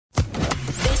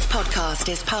podcast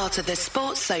is part of the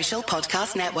Sports Social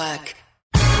Podcast Network.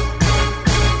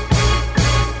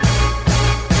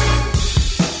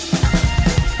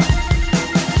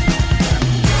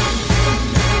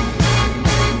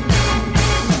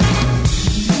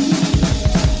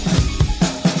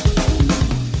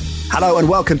 Hello and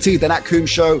welcome to the Nat Coombs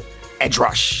Show, Edge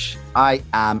Rush. I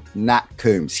am Nat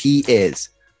Coombs. He is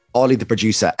Ollie the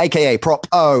producer, a.k.a. Prop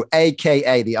O,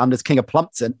 a.k.a. the Unders King of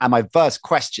Plumpton. And my first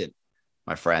question,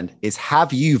 my friend, is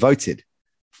have you voted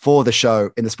for the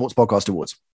show in the Sports Podcast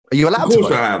Awards? Are you allowed to vote? Of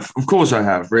course I have. Of course I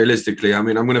have, realistically. I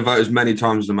mean, I'm going to vote as many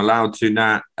times as I'm allowed to,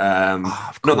 Nat. Not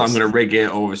that I'm going to rig it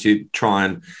or obviously try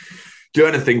and do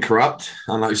anything corrupt,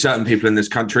 unlike certain people in this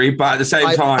country. But at the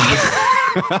same time...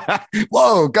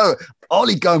 Whoa,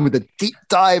 Ollie going with a deep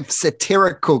dive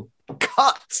satirical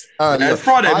cut. It's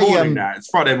Friday morning, Nat. It's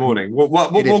Friday morning.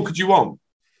 What more could you want?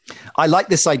 I like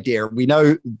this idea. We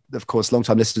know, of course,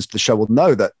 long-time listeners to the show will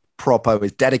know that Propo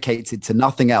is dedicated to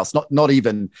nothing else, not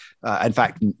even, in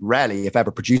fact, rarely, if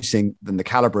ever, producing than the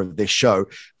caliber of this show,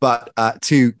 but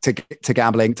to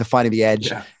gambling, to finding the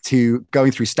edge, to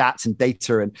going through stats and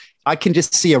data. And I can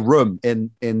just see a room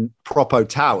in Propo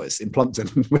Towers in Plumpton,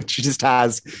 which just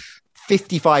has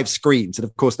 55 screens. And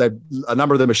of course, a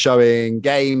number of them are showing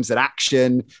games and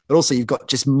action, but also you've got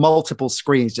just multiple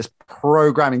screens, just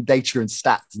programming data and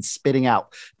stats and spitting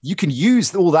out. You can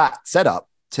use all that setup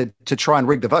to try and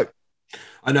rig the vote.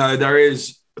 I know there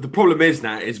is. The problem is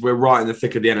now is we're right in the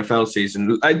thick of the NFL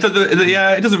season. It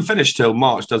doesn't finish till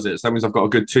March, does it? So that means I've got a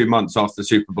good 2 months after the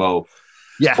Super Bowl.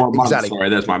 Yeah, exactly. Sorry,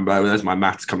 there's my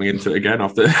maths coming into it again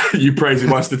after you praising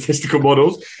my statistical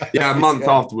models. Yeah, a month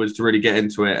afterwards to really get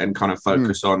into it and kind of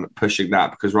focus on pushing that,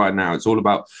 because right now it's all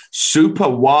about Super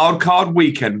Wildcard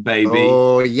Weekend, baby.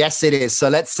 Oh, yes, it is. So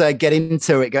let's get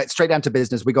into it. Go straight down to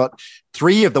business. We got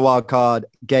 3 of the wildcard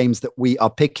games that we are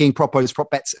picking. Propo's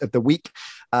prop bets of the week.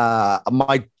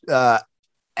 My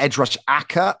Edge Rush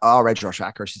Acker, our Edge Rush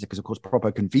Acker, because of course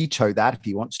Propo can veto that if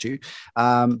he wants to.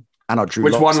 And I drew.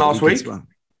 Which one last week?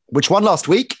 Which one last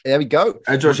week? There we go.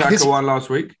 Edge Rush Acker won last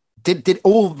week. Did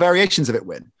all variations of it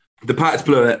win? The Pats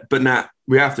blew it, but Nat,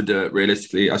 we have to do it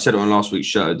realistically. I said it on last week's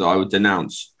show that I would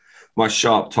denounce my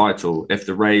sharp title if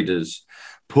the Raiders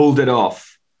pulled it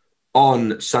off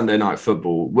on Sunday Night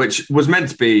Football, which was meant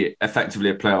to be effectively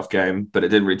a playoff game, but it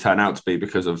didn't really turn out to be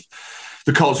because of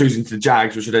the Colts losing to the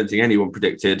Jags, which I don't think anyone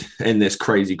predicted in this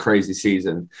crazy, crazy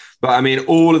season. But I mean,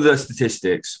 all of the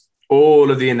statistics,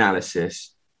 all of the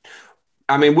analysis.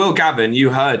 I mean, Will Gavin, you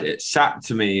heard it, sat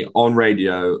to me on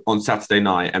radio on Saturday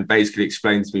night and basically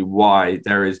explained to me why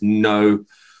there is no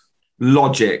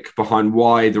logic behind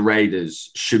why the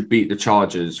Raiders should beat the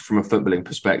Chargers from a footballing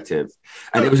perspective.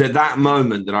 And it was at that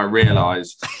moment that I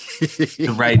realised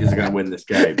the Raiders are going to win this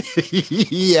game.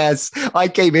 Yes, I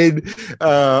came in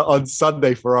on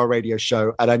Sunday for our radio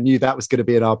show and I knew that was going to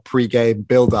be in our pre-game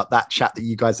build-up, that chat that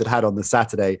you guys had on the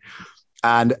Saturday.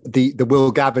 And the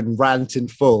Will Gavin rant in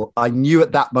full. I knew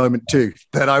at that moment too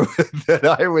that I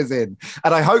was in.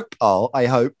 And I hope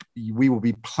we will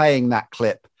be playing that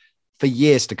clip for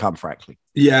years to come, frankly.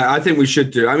 Yeah, I think we should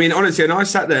do. I mean, honestly, and I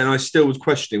sat there and I still was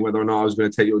questioning whether or not I was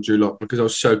going to take your Drew Lock because I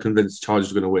was so convinced the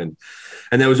Chargers were going to win.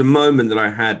 And there was a moment that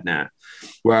I had, Nat,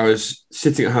 where I was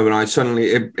sitting at home and I suddenly,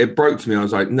 it broke to me. I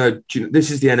was like, no, this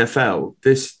is the NFL.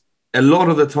 A lot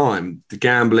of the time, the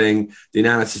gambling, the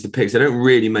analysis, the picks, they don't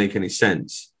really make any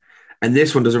sense. And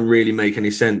this one doesn't really make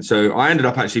any sense. So I ended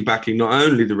up actually backing not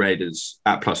only the Raiders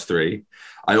at +3,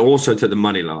 I also took the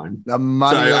money line.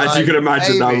 As you can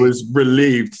imagine, baby. I was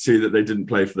relieved to see that they didn't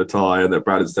play for the tie and that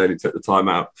Brandon Staley took the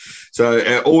timeout.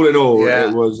 So all in all,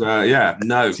 it was,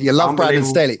 So you love Brandon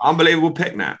Staley. Unbelievable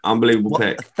pick, Nat. Unbelievable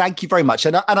pick. Thank you very much.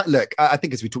 And look, I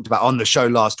think as we talked about on the show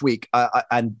last week,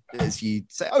 and as you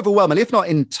say, overwhelmingly, if not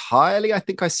entirely, I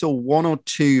think I saw 1 or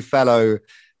 2 fellow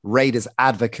Raiders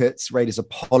advocates, Raiders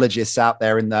apologists out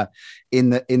there in the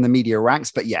media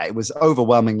ranks. But yeah, it was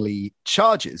overwhelmingly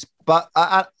Chargers. But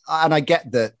and I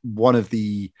get that one of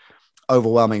the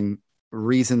overwhelming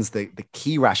reasons, the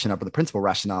key rationale, but the principal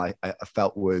rationale I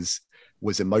felt was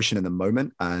emotion in the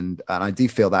moment, and I do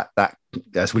feel that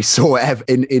as we saw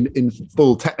in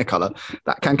full Technicolor,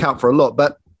 that can count for a lot.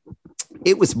 But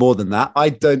it was more than that.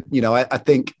 I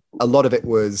think a lot of it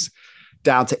was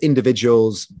down to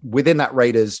individuals within that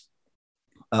Raiders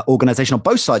organization on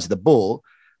both sides of the ball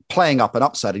playing up and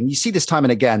upside. And you see this time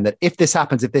and again that if this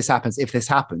happens,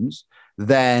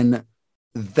 then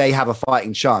they have a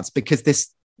fighting chance, because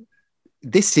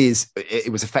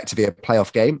it was effectively a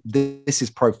playoff game. This is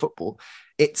pro football.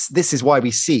 This is why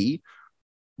we see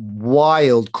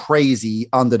wild, crazy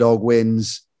underdog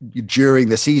wins during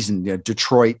the season,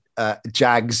 Detroit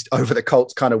Jags over the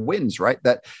Colts kind of wins, right?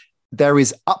 That there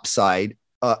is upside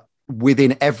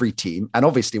within every team. And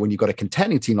obviously when you've got a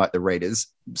contending team like the Raiders,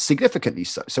 significantly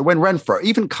so. So when Renfro,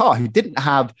 even Carr, who didn't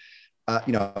have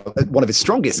one of his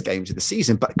strongest games of the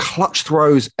season, but clutch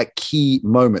throws at key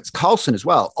moments. Carlson as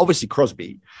well, obviously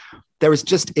Crosby. There is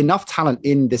just enough talent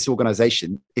in this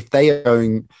organization. If they are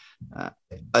going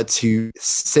to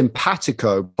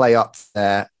simpatico play up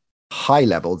their high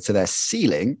level to their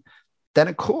ceiling, then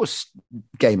of course,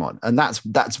 game on. And that's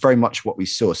very much what we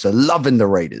saw. So loving the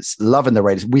Raiders.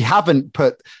 We haven't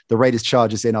put the Raiders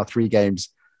Chargers in our 3 games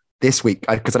this week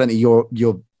because I don't think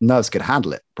your nerves could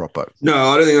handle it proper. No,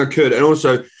 I don't think I could. And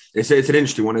also, it's an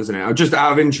interesting one, isn't it? Just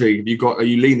out of intrigue, are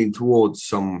you leaning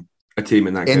towards a team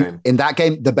in that game? In that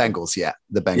game, the Bengals, yeah.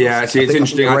 The Bengals. Yeah, see, it's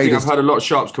interesting. I think I've had a lot of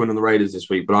sharps coming on the Raiders this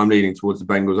week, but I'm leaning towards the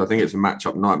Bengals. I think it's a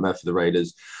matchup nightmare for the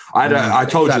Raiders. I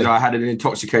told you that I had an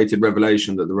intoxicated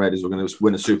revelation that the Raiders were going to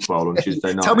win a Super Bowl on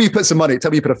Tuesday night. Tell me you put some money.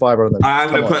 Tell me you put a $5 on them.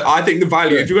 I think the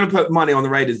value, if you're going to put money on the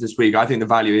Raiders this week, I think the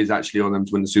value is actually on them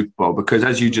to win the Super Bowl because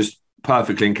as you just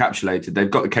perfectly encapsulated, they've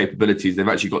got the capabilities, they've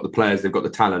actually got the players, they've got the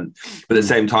talent, but at the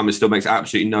same time it still makes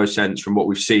absolutely no sense from what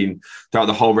we've seen throughout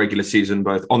the whole regular season,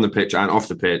 both on the pitch and off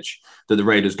the pitch, that the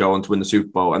Raiders go on to win the Super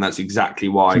Bowl. And that's exactly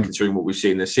why, considering what we've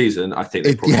seen this season, I think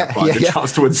they probably have quite a good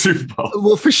chance to win the Super Bowl.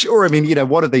 Well, for sure. I mean,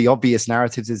 one of the obvious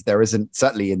narratives is there isn't,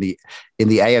 certainly in the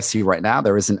AFC right now,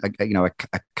 there isn't a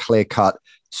clear-cut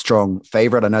strong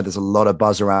favorite. I know there's a lot of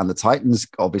buzz around the Titans.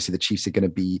 Obviously the Chiefs are going to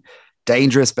be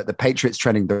dangerous, but the Patriots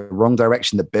trending the wrong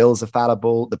direction. The Bills are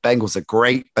fallible. The Bengals are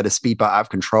great, but a speed bump out of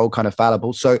control kind of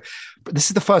fallible. So this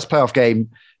is the first playoff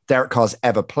game Derek Carr's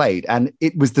ever played. And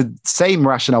it was the same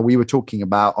rationale we were talking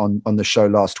about on the show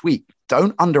last week.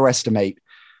 Don't underestimate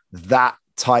that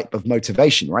type of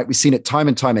motivation, right? We've seen it time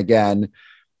and time again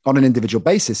on an individual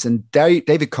basis. And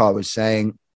David Carr was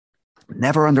saying,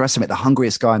 never underestimate the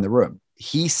hungriest guy in the room.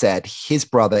 He said his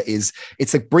brother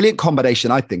it's a brilliant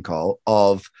combination, I think,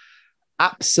 of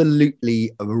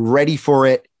absolutely ready for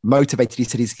it, motivated. He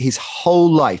said his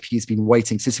whole life he's been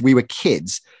waiting since we were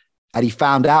kids, and he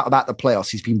found out about the playoffs.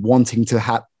 He's been wanting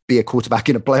to be a quarterback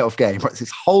in a playoff game. Right?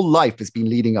 His whole life has been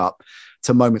leading up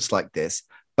to moments like this.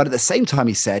 But at the same time,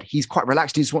 he said he's quite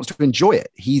relaxed. He just wants to enjoy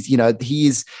it.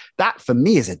 That for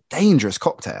me is a dangerous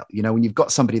cocktail. When you've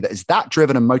got somebody that is that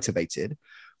driven and motivated.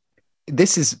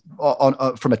 This is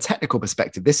from a technical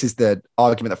perspective. This is the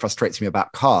argument that frustrates me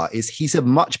about Carr is he's a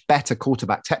much better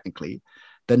quarterback technically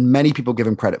than many people give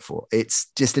him credit for.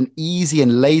 It's just an easy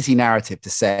and lazy narrative to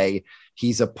say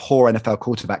he's a poor NFL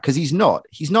quarterback because he's not.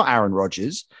 He's not Aaron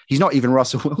Rodgers. He's not even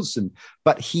Russell Wilson,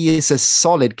 but he is a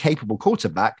solid, capable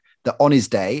quarterback that on his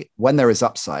day, when there is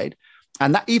upside,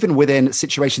 and that even within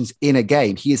situations in a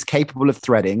game, he is capable of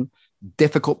threading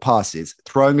difficult passes,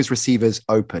 throwing his receivers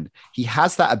open. He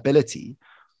has that ability.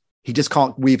 He just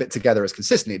can't weave it together as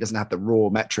consistently. He doesn't have the raw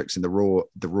metrics and the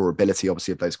raw ability,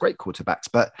 obviously, of those great quarterbacks,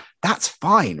 but that's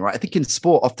fine, right? I think in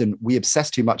sport, often we obsess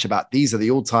too much about these are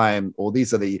the all-time or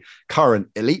these are the current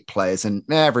elite players and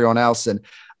everyone else. And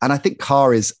I think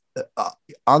Carr is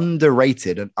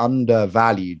underrated and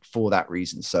undervalued for that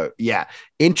reason. So yeah,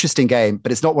 interesting game,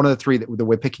 but it's not one of the 3 that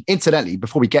we're picking. Incidentally,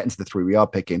 before we get into the 3 we are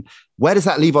picking, where does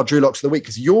that leave our Drew Locks of the week?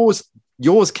 Because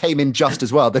yours came in just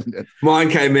as well, didn't it? Mine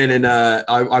came in and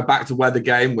I backed a weather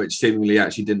game, which seemingly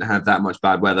actually didn't have that much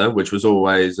bad weather, which was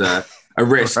always a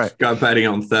risk going betting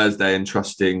on Thursday and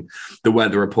trusting the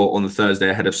weather report on the Thursday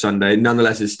ahead of Sunday.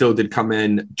 Nonetheless, it still did come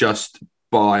in just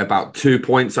by about 2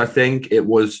 points, I think. It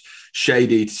was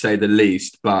shady to say the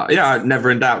least, but yeah,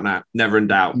 never in doubt, Nat. Never in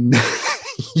doubt.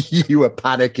 You were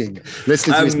panicking.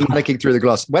 Listening to me panicking through the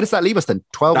glass. Where does that leave us then?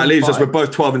 12. That leaves 5? Us. We're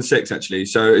both 12-6 actually.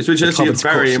 So it's which is actually a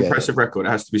very impressive record. It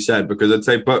has to be said because I'd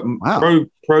say, but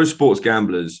pro sports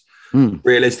gamblers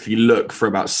realistically look for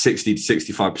about 60 to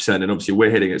 65%, and obviously we're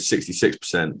hitting at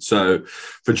 66%. So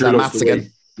for Drew Locks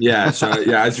again, yeah. So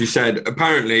yeah, as you said,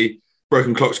 apparently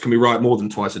broken clocks can be right more than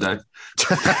twice a day.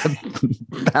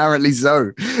 Apparently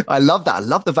so. I love that. I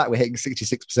love the fact we're hitting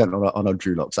 66% on our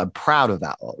Drew Locks. I'm proud of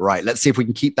that. All right, let's see if we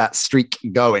can keep that streak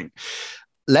going.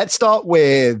 Let's start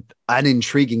with an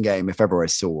intriguing game, if ever I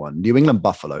saw one. New England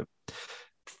Buffalo.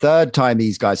 3rd time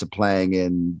these guys are playing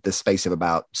in the space of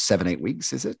about 7-8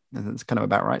 weeks, is it? That's kind of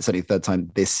about right. Certainly 3rd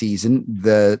time this season.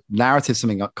 The narrative,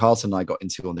 something Carlton and I got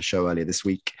into on the show earlier this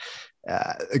week,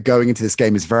 going into this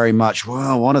game is very much,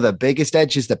 one of the biggest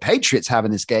edges the Patriots have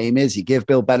in this game is you give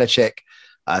Bill Belichick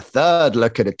a 3rd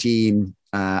look at a team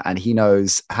and he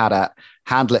knows how to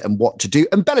handle it and what to do.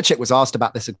 And Belichick was asked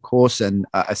about this, of course, and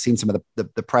I've seen some of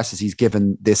the presses he's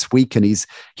given this week, and he's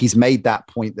made that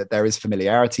point that there is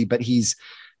familiarity, but he's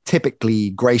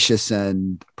typically gracious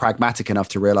and pragmatic enough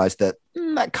to realize that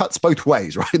that cuts both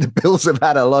ways, right? The Bills have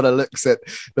had a lot of looks at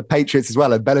the Patriots as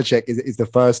well, and Belichick is the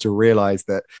first to realize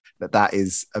that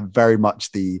is very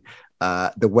much the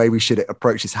way we should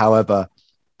approach this. However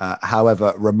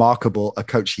remarkable a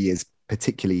coach he is,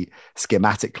 particularly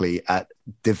schematically, at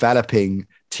developing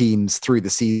teams through the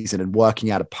season and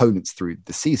working out opponents through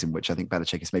the season, which I think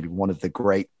Belichick is maybe one of the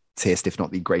greatest, if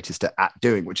not the greatest, at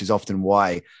doing, which is often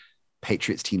why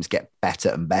Patriots teams get better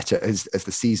and better as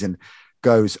the season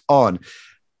goes on.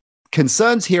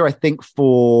 Concerns here, I think,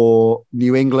 for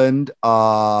New England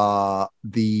are on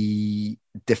the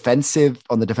defensive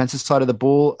side of the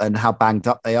ball and how banged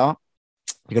up they are.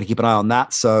 You got to keep an eye on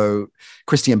that. So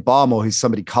Christian Barmore, who's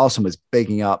somebody Carlson was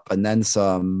bigging up and then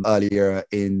some earlier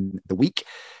in the week,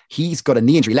 he's got a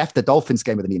knee injury. Left the Dolphins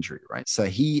game with a knee injury, right? So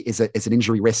he is an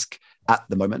injury risk at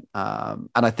the moment. And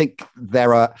I think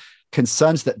there are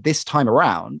concerns that this time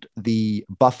around, the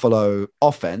Buffalo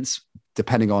offense,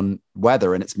 depending on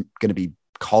weather, and it's going to be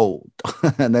cold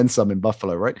and then some in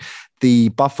Buffalo, right? The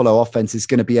Buffalo offense is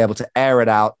going to be able to air it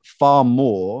out far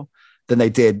more than they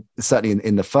did certainly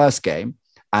in the first game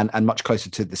and much closer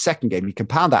to the second game. You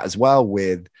compound that as well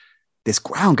with this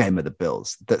ground game of the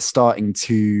Bills that's starting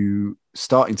to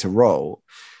roll.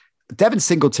 Devin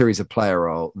Singletary is a player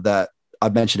role that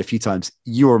I've mentioned a few times.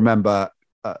 You'll remember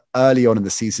early on in the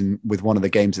season with one of the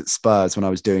games at Spurs when I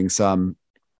was doing an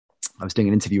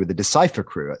interview with the Decipher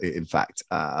crew, in fact,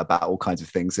 about all kinds of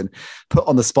things, and put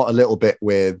on the spot a little bit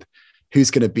with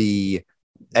who's going to be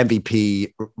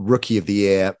MVP, Rookie of the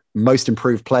Year, Most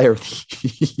Improved Player of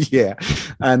the Year.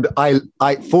 And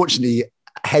I fortunately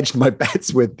hedged my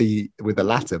bets with the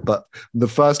latter, but the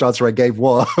first answer I gave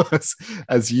was,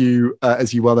 as you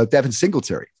well know, Devin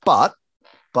Singletary. But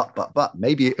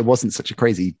maybe it wasn't such a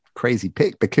crazy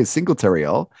pick, because Singletary,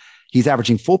 he's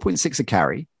averaging 4.6 a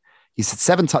carry. He's had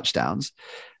 7 touchdowns,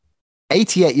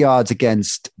 88 yards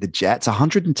against the Jets,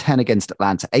 110 against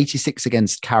Atlanta, 86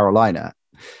 against Carolina.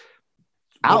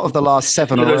 Out of the last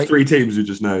 7 or 8, those 3 teams we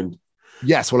just named.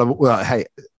 Yes. Well, hey,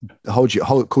 call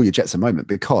your Jets a moment,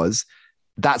 because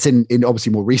that's in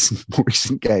obviously more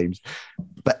recent games,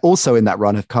 but also in that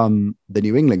run have come the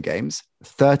New England games,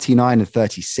 39 and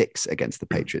 36 against the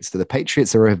Patriots. So the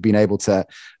Patriots have been able to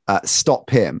stop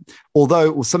him.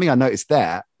 Although something I noticed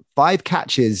there, 5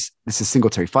 catches, this is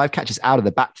Singletary, 5 catches out of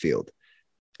the backfield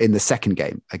in the second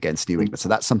game against New England. So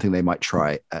that's something they might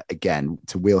try again,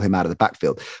 to wheel him out of the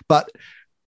backfield. But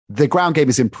the ground game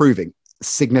is improving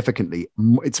significantly.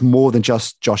 It's more than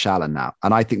just Josh Allen now.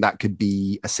 And I think that could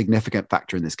be a significant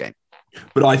factor in this game.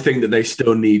 But I think that they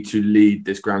still need to lead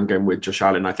this ground game with Josh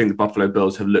Allen. I think the Buffalo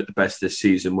Bills have looked the best this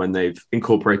season when they've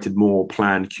incorporated more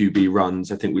planned QB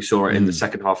runs. I think we saw it in the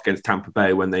second half against Tampa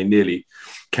Bay when they nearly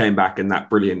came back in that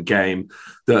brilliant game,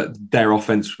 that their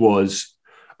offense was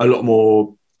a lot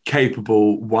more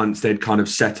capable once they'd kind of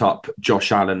set up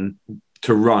Josh Allen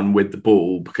to run with the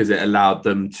ball, because it allowed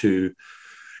them to...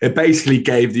 It basically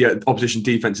gave the opposition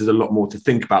defenses a lot more to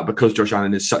think about, because Josh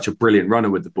Allen is such a brilliant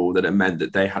runner with the ball, that it meant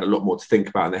that they had a lot more to think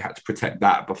about, and they had to protect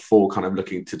that before kind of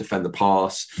looking to defend the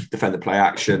pass, defend the play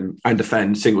action, and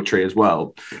defend Singletary as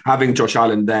well. Having Josh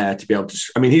Allen there to be able to...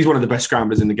 I mean, he's one of the best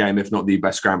scramblers in the game, if not the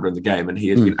best scrambler in the game, and he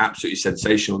has been absolutely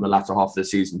sensational in the latter half of the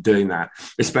season doing that,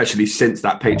 especially since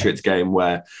that Patriots game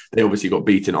where they obviously got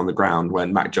beaten on the ground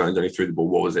when Mac Jones only threw the ball,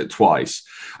 what was it, twice.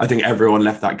 I think everyone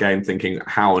left that game thinking,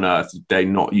 how on earth did they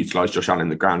not utilize Josh Allen in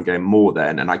the ground game more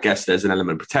then? And I guess there's an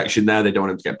element of protection there. They don't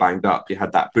want him to get banged up. He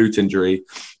had that boot injury.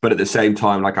 But at the same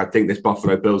time, I think this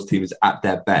Buffalo Bills team is at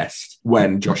their best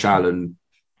when Josh Allen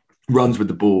runs with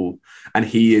the ball and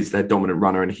he is their dominant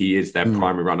runner and he is their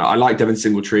primary runner. I like Devin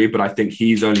Singletary, but I think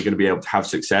he's only going to be able to have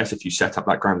success if you set up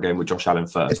that ground game with Josh Allen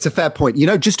first. It's a fair point.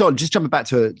 Just jumping back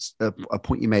to a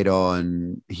point you made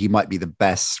on he might be the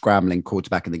best scrambling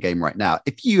quarterback in the game right now.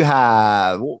 If you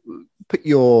have put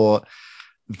your,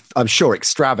 I'm sure,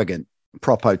 extravagant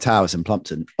Propo, Towers and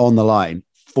Plumpton on the line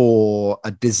for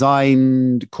a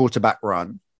designed quarterback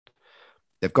run,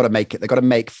 they've got to make it. They've got to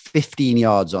make 15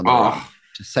 yards on the run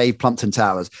to save Plumpton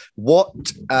Towers. Who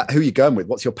are you going with?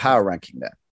 What's your power ranking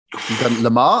there? You going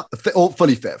Lamar, or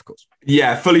fully fit, of course?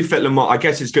 Yeah, fully fit Lamar. I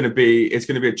guess it's going to be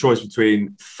a choice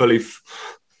between fully.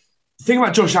 The thing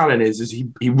about Josh Allen is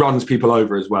he runs people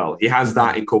over as well. He has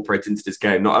that incorporated into this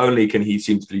game. Not only can he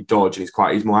seem to dodge, and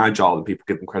he's more agile than people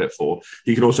give him credit for,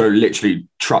 he can also literally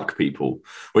truck people,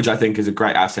 which I think is a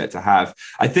great asset to have.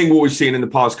 I think what we've seen in the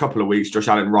past couple of weeks, Josh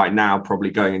Allen right now probably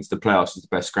going into the playoffs is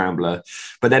the best scrambler.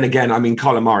 But then again, I mean,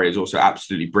 Kyler Murray is also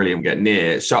absolutely brilliant getting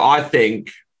near. So I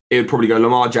think it would probably go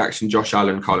Lamar Jackson, Josh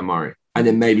Allen, Kyler Murray. And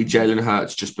then maybe Jalen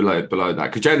Hurts just below that.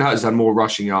 Because Jalen Hurts has had more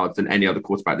rushing yards than any other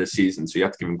quarterback this season. So you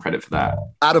have to give him credit for that.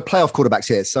 Out of playoff quarterbacks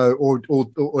here, so or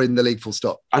in the league full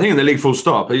stop? I think in the league full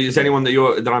stop. Is anyone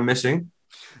that I'm missing?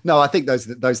 No, I think those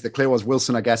are the clear ones.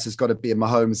 Wilson, I guess, has got to be in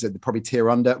Mahomes and probably tier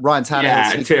under. Ryan Tannehill.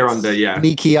 Yeah, tier under, yeah.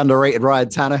 Sneaky underrated Ryan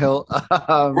Tannehill.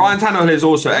 Ryan Tannehill is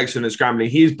also excellent at scrambling.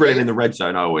 He's brilliant in the red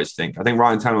zone, I always think. I think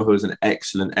Ryan Tannehill is an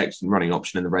excellent running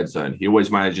option in the red zone. He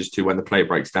always manages to, when the play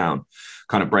breaks down,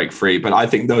 kind of break free. But I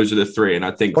think those are the three. And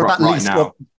I think what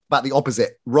about the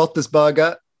opposite?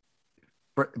 Roethlisberger,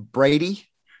 Brady?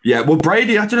 Yeah, well,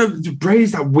 Brady, I don't know.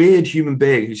 Brady's that weird human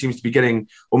being who seems to be getting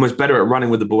almost better at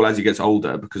running with the ball as he gets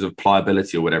older because of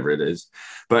pliability or whatever it is.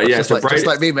 But yeah, just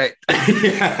like me, mate.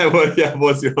 Yeah, but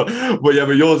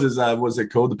yours is what's it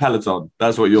called? The Peloton.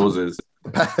 That's what yours is.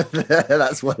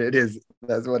 That's what it is.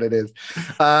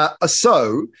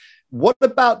 So, what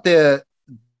about the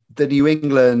New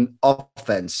England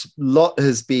offense? A lot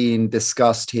has been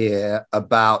discussed here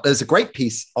about. There's a great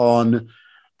piece on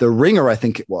The Ringer, I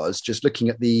think it was, just looking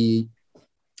at the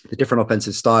different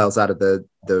offensive styles out of the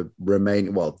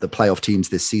playoff teams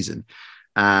this season.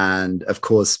 And of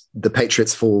course, the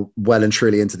Patriots fall well and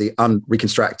truly into the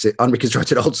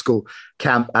unreconstructed old school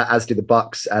camp, as do the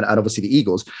Bucks and obviously the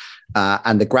Eagles.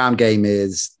 And the ground game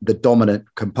is the dominant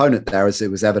component there, as it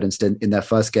was evidenced in their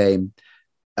first game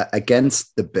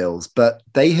against the Bills. But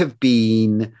they have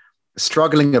been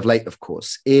struggling of late, of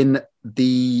course. In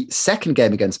the second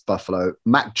game against Buffalo,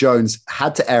 Mac Jones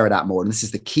had to air it out more. And this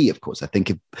is the key, of course. I think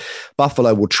if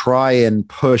Buffalo will try and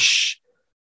push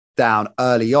down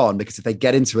early on, because if they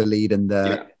get into a lead and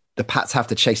the Pats have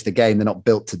to chase the game, they're not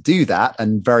built to do that.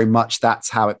 And very much that's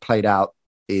how it played out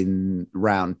in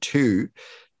round 2.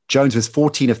 Jones was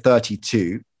 14 of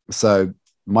 32. So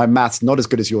my math's not as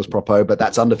good as yours, Propo, but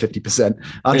that's under 50%,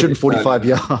 145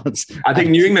 yards. I think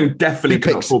New England definitely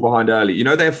can't fall behind early. You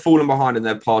know, they've fallen behind in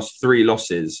their past 3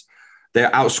 losses.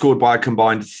 They're outscored by a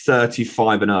combined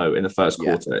 35-0 in the first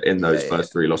quarter in those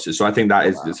first 3 losses. So I think that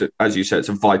is, as you said, it's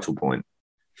a vital point.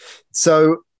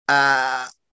 So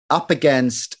up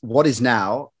against what is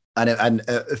now, and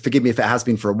forgive me if it has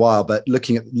been for a while, but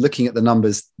looking at the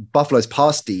numbers, Buffalo's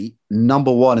pass D,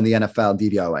 number 1 in the NFL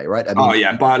DVOA, right? I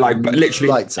mean, by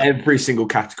literally every single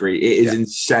category. It is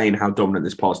insane how dominant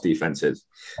this pass defense is.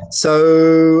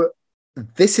 So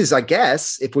this is, I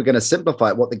guess, if we're going to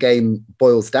simplify it, what the game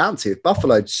boils down to. If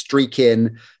Buffalo streak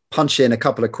in, punch in a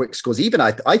couple of quick scores, even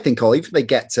I think, even if they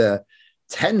get to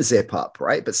 10 zip up,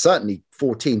 right? But certainly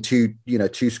 14, 2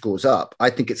 scores up. I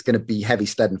think it's going to be heavy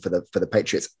sledding for the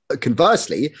Patriots.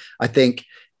 Conversely, I think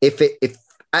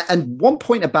and one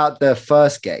point about the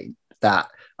first game that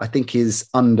I think is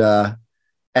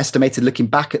underestimated looking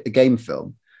back at the game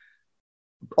film.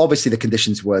 Obviously, the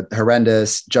conditions were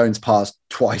horrendous. Jones passed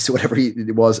twice or whatever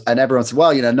it was. And everyone said,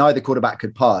 well, neither quarterback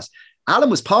could pass. Allen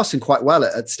was passing quite well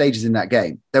at stages in that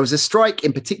game. There was a strike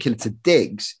in particular to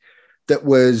Diggs that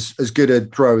was as good a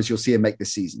throw as you'll see him make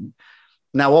this season.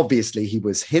 Now, obviously, he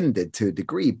was hindered to a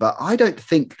degree, but I don't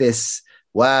think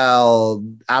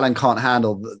Allen can't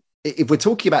handle. If we're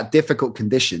talking about difficult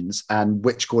conditions and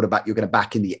which quarterback you're going to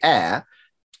back in the air,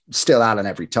 still Allen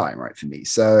every time, right, for me.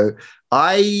 So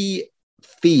I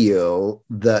feel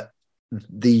that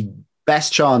the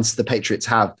best chance the Patriots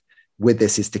have with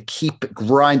this is to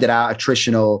grind it out,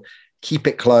 attritional, keep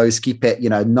it close, keep it,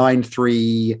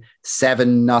 9-3,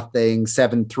 7-0,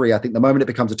 7-3. I think the moment it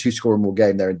becomes a 2-score or more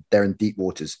game, they're in deep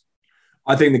waters.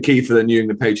 I think the key for the New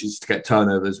England Patriots is to get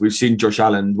turnovers. We've seen Josh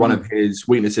Allen. One of his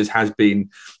weaknesses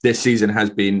this season has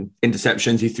been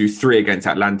interceptions. He threw 3 against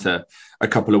Atlanta a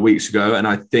couple of weeks ago. And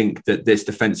I think that this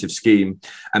defensive scheme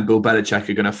and Bill Belichick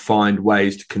are going to find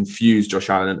ways to confuse Josh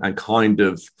Allen and kind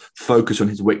of focus on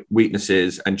his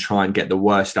weaknesses and try and get the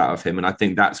worst out of him. And I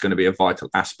think that's going to be a vital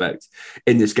aspect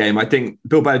in this game. I think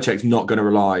Bill Belichick's not going to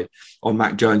rely on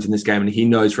Mac Jones in this game. And he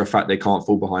knows for a fact they can't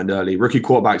fall behind early. Rookie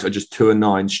quarterbacks are just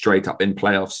 2-9 straight up in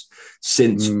playoffs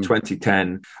since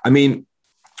 2010. I mean,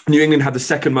 New England had the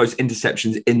second most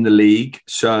interceptions in the league.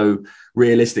 So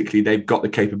realistically, they've got the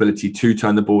capability to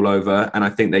turn the ball over. And I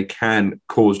think they can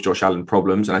cause Josh Allen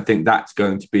problems. And I think that's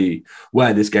going to be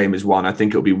where this game is won. I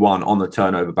think it'll be won on the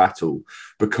turnover battle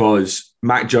because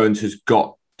Mac Jones has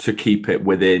got to keep it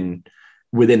within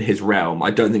his realm.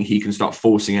 I don't think he can start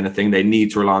forcing anything. They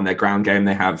need to rely on their ground game.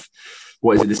 They have,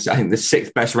 I think the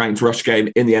 6th best ranked rush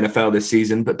game in the NFL this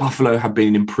season, but Buffalo have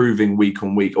been improving week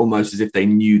on week, almost as if they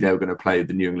knew they were going to play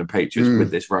the New England Patriots with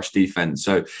this rush defense.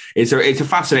 So it's a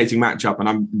fascinating matchup,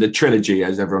 and the trilogy,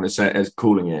 as everyone is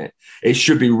calling it, it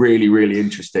should be really, really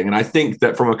interesting. And I think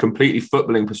that from a completely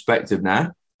footballing perspective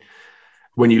now,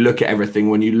 when you look at everything,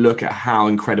 when you look at how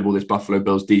incredible this Buffalo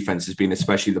Bills defense has been,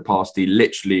 especially the past,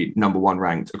 literally number one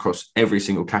ranked across every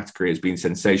single category, has been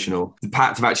sensational. The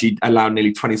Pats have actually allowed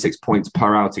nearly 26 points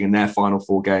per outing in their final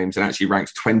 4 games and actually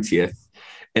ranks 20th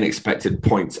in expected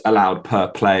points allowed per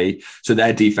play. So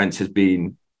their defense has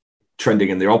been trending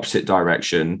in the opposite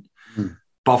direction.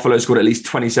 Buffalo scored at least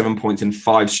 27 points in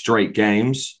 5 straight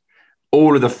games.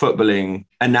 All of the footballing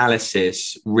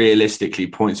analysis realistically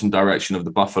points in direction of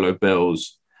the Buffalo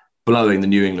Bills blowing the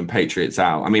New England Patriots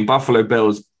out. I mean, Buffalo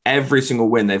Bills, every single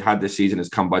win they've had this season has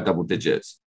come by double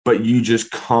digits, but you just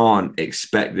can't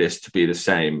expect this to be the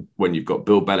same when you've got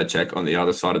Bill Belichick on the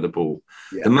other side of the ball.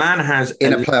 Yeah. The man has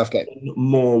in a playoff game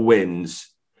more wins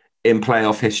in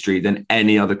playoff history than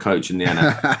any other coach in the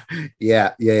NFL.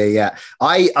 Yeah.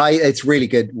 It's really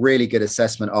good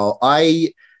assessment.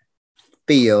 I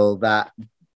feel that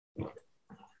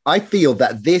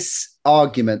this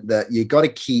argument that you got to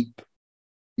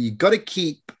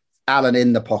keep Allen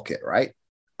in the pocket, right?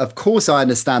 Of course, I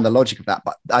understand the logic of that,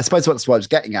 but I suppose that's what I was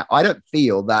getting at. I don't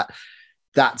feel that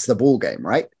that's the ball game,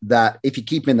 right? That if you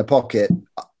keep him in the pocket,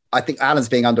 I think Allen's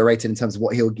being underrated in terms of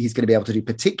what he's going to be able to do,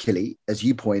 particularly as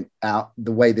you point out,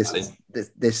 the way this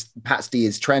Pats D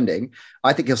is trending.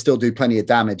 I think he'll still do plenty of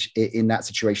damage in that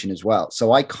situation as well.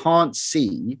 So I can't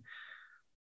see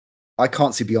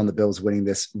beyond the Bills winning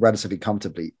this relatively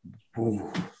comfortably.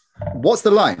 Ooh. What's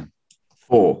the line?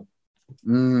 4.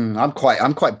 I'm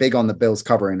quite big on the Bills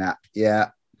covering that.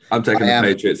 Yeah. I'm taking the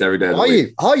Patriots every day of the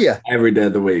week. Are you? Every day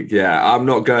of the week. Yeah. I'm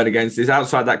not going against this.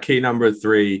 Outside that key number of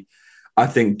 3, I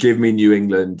think give me New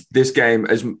England. This game,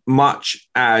 as much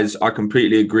as I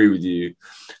completely agree with you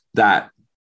that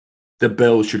the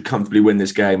Bills should comfortably win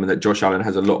this game and that Josh Allen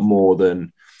has a lot more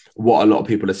than what a lot of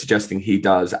people are suggesting he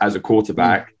does as a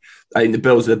quarterback. I think the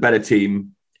Bills are the better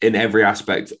team in every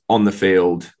aspect on the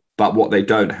field, but what they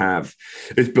don't have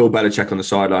is Bill Belichick on the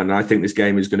sideline. And I think this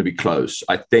game is going to be close.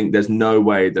 I think there's no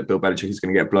way that Bill Belichick is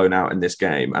going to get blown out in this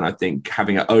game. And I think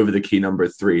having it over the key number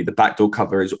of 3, the backdoor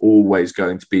cover is always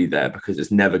going to be there because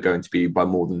it's never going to be by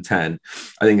more than 10.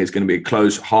 I think it's going to be a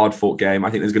close, hard-fought game. I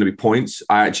think there's going to be points.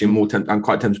 I'm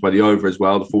quite tempted by the over as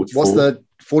well, the 44. What's the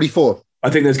 44? I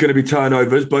think there's going to be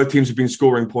turnovers. Both teams have been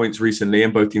scoring points recently,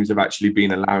 and both teams have actually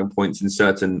been allowing points in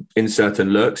certain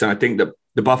looks. And I think that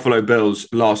the Buffalo Bills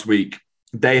last week,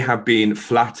 they have been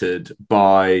flattered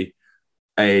by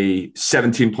a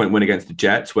 17-point win against the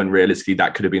Jets, when realistically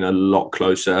that could have been a lot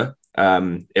closer.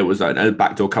 It was like a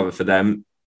backdoor cover for them.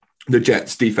 The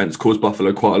Jets defense caused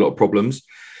Buffalo quite a lot of problems.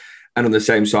 And on the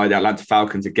same side, the Atlanta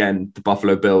Falcons, again, the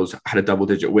Buffalo Bills had a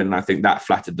double-digit win, and I think that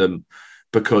flattered them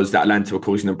because the Atlanta were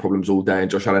causing them problems all day,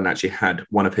 and Josh Allen actually had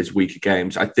one of his weaker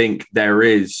games. I think there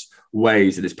is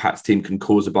ways that this Pats team can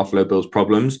cause the Buffalo Bills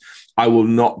problems. I will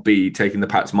not be taking the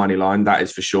Pats money line, that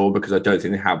is for sure, because I don't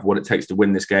think they have what it takes to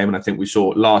win this game. And I think we saw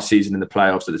last season in the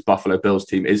playoffs that this Buffalo Bills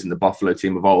team isn't the Buffalo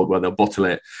team of old, where they'll bottle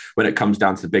it when it comes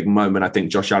down to the big moment. I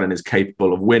think Josh Allen is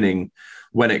capable of winning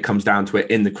when it comes down to it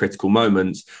in the critical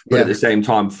moments. But at the same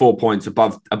time, 4 points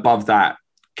above that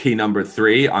key number of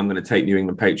 3, I'm going to take New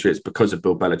England Patriots because of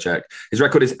Bill Belichick. His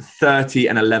record is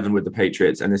 30-11 with the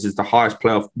Patriots, and this is the highest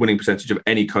playoff winning percentage of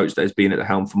any coach that has been at the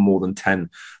helm for more than 10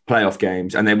 playoff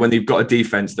games. And then when you've got a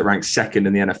defense that ranks 2nd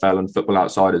in the NFL and Football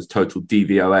Outsiders total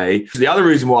DVOA. So the other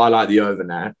reason why I like the over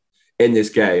now in this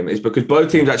game is because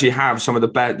both teams actually have some of the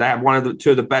best. They have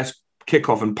two of the best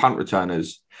kickoff and punt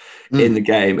returners in the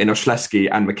game, in Oshleski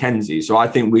and McKenzie. So I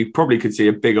think we probably could see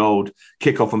a big old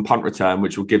kickoff and punt return,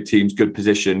 which will give teams good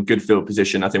position, good field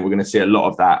position. I think we're going to see a lot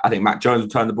of that. I think Mac Jones will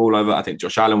turn the ball over. I think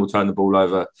Josh Allen will turn the ball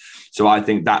over. So I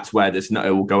think that's where it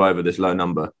will go over this low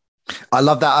number. I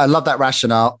love that. I love that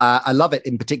rationale. I love it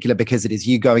in particular because it is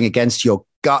you going against your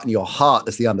gut and your heart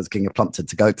as the unders King of Plumpton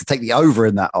to take the over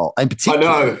in that all. In particular,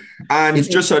 I know. And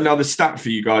just another stat for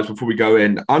you guys before we go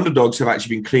in: underdogs have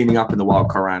actually been cleaning up in the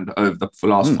wildcard round over the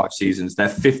last 5 seasons. They're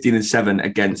 15-7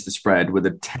 against the spread with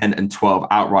a 10-12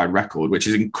 outright record, which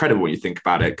is incredible when you think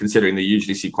about it, considering they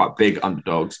usually see quite big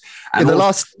underdogs. And in the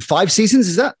last 5 seasons,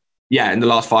 is that? Yeah, in the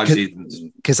last 5 seasons.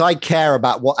 Because I care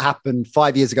about what happened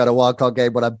 5 years ago at a wildcard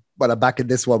game when I'm back in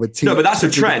this one with two. No, but that's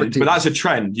a trend. But that's a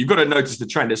trend. You've got to notice the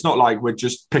trend. It's not like we're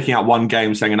just picking out one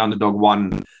game saying an underdog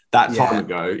won that time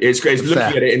ago. It's looking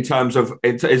at it in terms of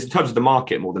the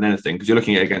market more than anything, because you're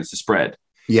looking at it against the spread.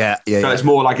 Yeah. It's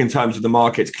more like in terms of the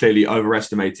markets clearly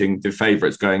overestimating the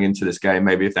favourites going into this game.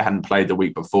 Maybe if they hadn't played the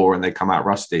week before and they come out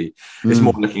rusty, it's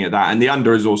more looking at that. And the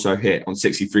under is also hit on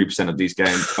 63% of these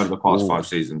games over the past 5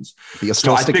 seasons.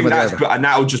 So I think and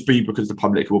that will just be because the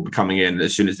public will be coming in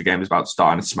as soon as the game is about to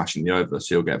start and smashing the over.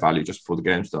 So you'll get value just before the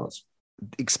game starts.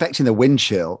 expecting the wind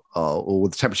chill or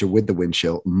the temperature with the wind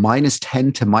chill,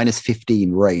 -10 to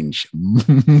 -15 range.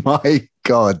 My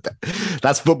God,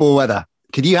 that's football weather.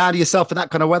 Can you handle yourself in that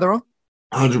kind of weather on?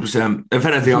 100%. If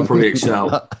anything, I'll probably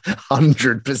excel.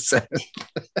 100%.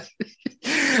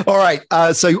 All right.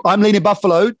 So I'm leaning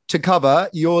Buffalo to cover.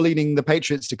 You're leaning the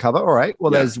Patriots to cover. All right.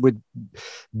 Well, we're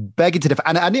begging to differ.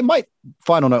 And it might,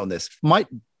 final note on this, might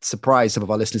surprise some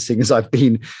of our listeners, seeing as I've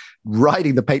been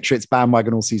riding the Patriots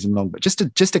bandwagon all season long. But just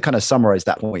to kind of summarize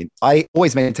that point, I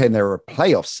always maintain they were a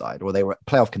playoff side, or they were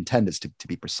playoff contenders to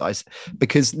be precise,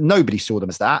 because nobody saw them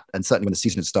as that. And certainly when the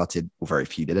season had started, well, very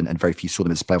few did, and very few saw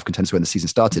them as playoff contenders when the season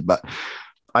started. But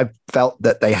I felt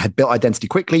that they had built identity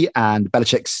quickly, and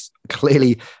Belichick's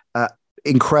clearly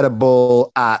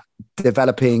incredible at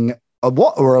developing a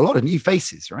lot of new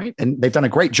faces, right? And they've done a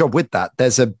great job with that.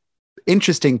 There's a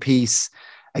interesting piece.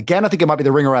 Again, I think it might be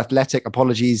the Ringer Athletic,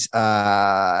 apologies,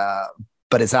 but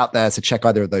it's out there, so check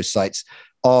either of those sites,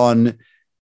 on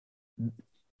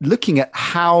looking at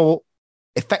how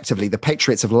effectively the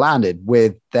Patriots have landed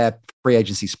with their free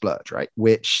agency splurge, right?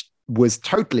 Which was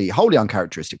wholly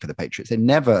uncharacteristic for the Patriots. They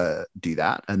never do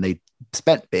that, and they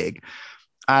spent big.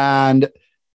 And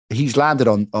he's landed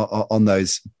on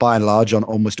those, by and large, on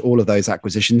almost all of those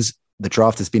acquisitions. The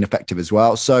draft has been effective as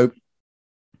well. So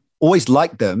always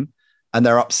liked them and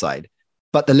their upside,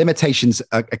 but the limitations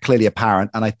are clearly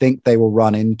apparent. And I think they will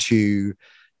run into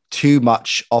too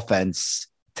much offense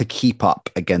to keep up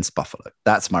against Buffalo.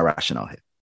 That's my rationale here.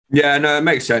 Yeah, no, it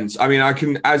makes sense. I mean, I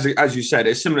can, as you said,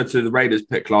 it's similar to the Raiders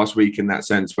pick last week in that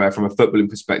sense, where from a footballing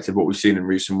perspective, what we've seen in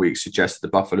recent weeks suggests that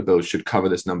the Buffalo Bills should cover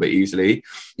this number easily.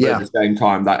 But at the same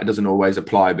time, that doesn't always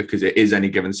apply, because it is any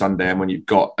given Sunday. And when you've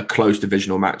got a close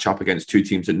divisional matchup against two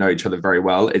teams that know each other very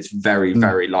well, it's very,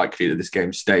 very likely that this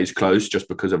game stays close, just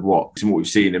because of what we've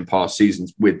seen in past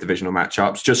seasons with divisional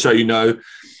matchups. Just so you know,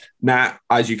 Nat,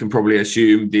 as you can probably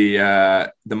assume, the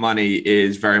money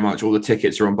is very much, all the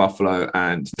tickets are on Buffalo,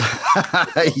 and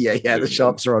the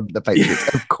sharps are on the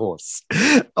Patriots, of course.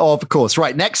 Oh, of course.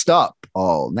 Right. Next up,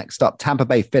 Tampa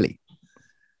Bay, Philly.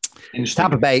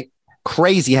 Tampa Bay,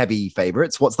 crazy heavy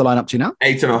favorites. What's the line up to now?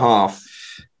 8.5.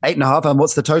 8.5. And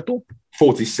what's the total?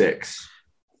 46.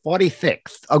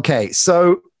 46. Okay.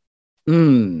 So,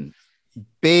 let's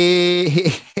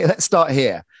start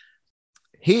here.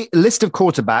 List of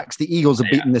quarterbacks the Eagles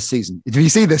have beaten this season. Do you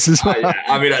see this as well?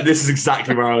 I mean, this is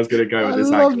exactly where I was going to go with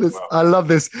this. I love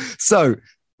this. So,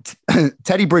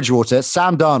 Teddy Bridgewater,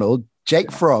 Sam Darnold,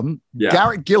 Jake Fromm,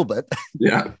 Garrett Gilbert,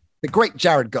 the great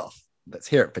Jared Goff. Let's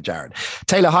hear it for Jared.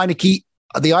 Taylor Heineke,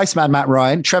 the Iceman Matt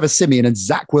Ryan, Trevor Siemian, and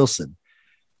Zach Wilson.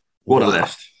 What a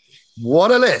list.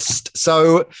 What a list.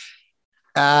 So,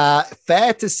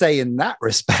 fair to say in that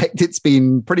respect, it's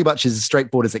been pretty much as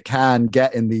straightforward as it can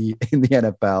get in the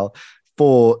NFL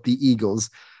for the Eagles.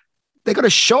 They got a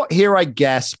shot here, I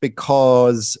guess,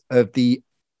 because of the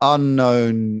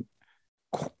unknown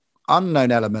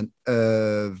element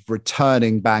of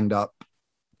returning banged up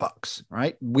Bucks,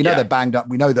 right? We know they're banged up.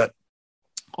 We know that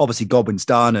obviously Godwin's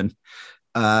done, and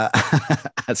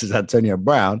as is Antonio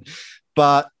Brown,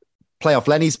 but playoff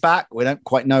Lenny's back. We don't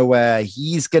quite know where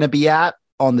he's going to be at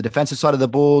on the defensive side of the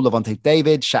ball. Levante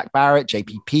David, Shaq Barrett,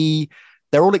 JPP,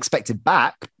 they're all expected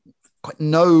back. Quite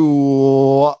know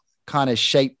what kind of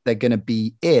shape they're going to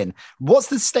be in. What's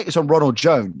the status on Ronald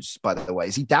Jones, by the way?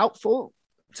 Is he doubtful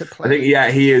to play? I think,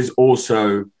 he is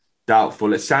also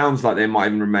doubtful. It sounds like they might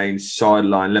even remain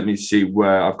sidelined. Let me see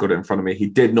where I've got it in front of me. He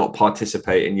did not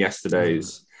participate in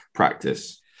yesterday's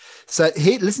practice. So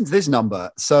listen to this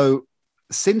number. So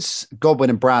since Godwin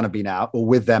and Brown have been out, or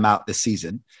with them out this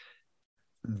season,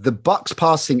 the Bucks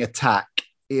passing attack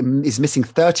is missing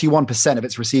 31% of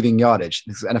its receiving yardage.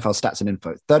 This is NFL Stats and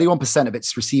Info. 31% of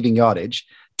its receiving yardage,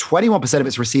 21% of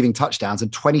its receiving touchdowns,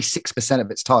 and 26% of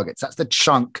its targets. That's the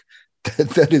chunk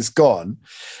that is gone.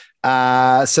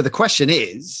 So the question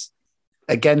is,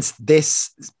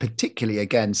 particularly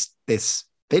against this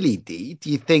Philly D, do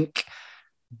you think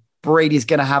Brady's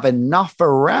going to have enough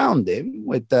around him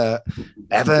with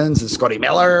Evans and Scotty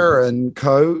Miller and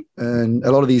co and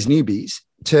a lot of these newbies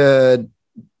to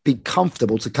be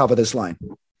comfortable to cover this line?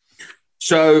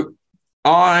 So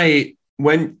I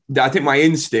think my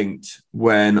instinct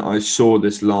when I saw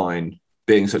this line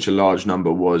being such a large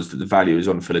number was that the value is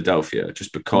on Philadelphia,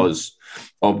 just because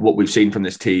of what we've seen from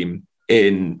this team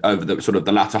over the sort of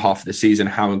the latter half of the season,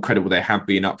 how incredible they have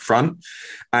been up front.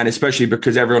 And especially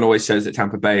because everyone always says that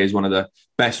Tampa Bay is one of the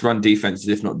best run defenses,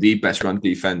 if not the best run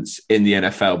defense in the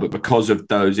NFL. But because of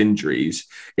those injuries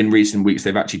in recent weeks,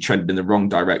 they've actually trended in the wrong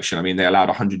direction. I mean, they allowed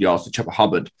 100 yards to Chuba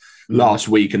Hubbard last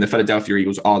week, and the Philadelphia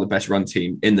Eagles are the best run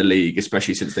team in the league,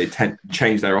 especially since they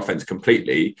changed their offense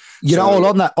completely.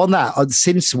 On that,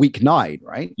 since week 9,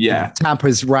 right? Yeah.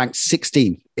 Tampa's ranked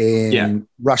 16th in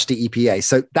rush to EPA.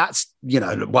 So that's,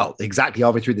 exactly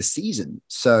halfway through the season.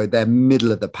 So they're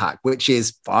middle of the pack, which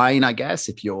is fine, I guess,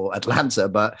 if you're Atlanta.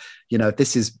 But,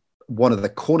 this is one of the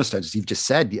cornerstones, as you've just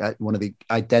said, one of the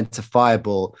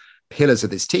identifiable pillars of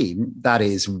this team that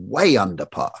is way under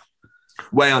par.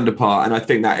 Way under par. And I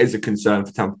think that is a concern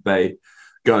for Tampa Bay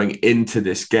going into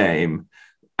this game.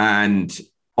 And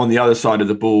on the other side of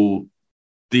the ball,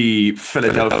 the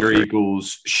Philadelphia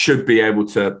Eagles should be able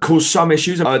to cause some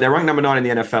issues. They're ranked number 9 in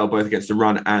the NFL, both against the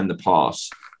run and the pass.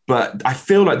 But I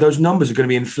feel like those numbers are going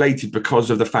to be inflated because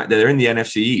of the fact that they're in the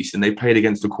NFC East and they played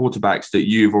against the quarterbacks that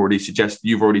you've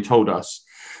already told us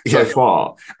so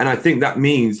far. And I think that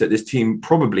means that this team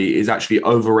probably is actually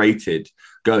overrated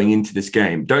going into this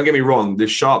game. Don't get me wrong, the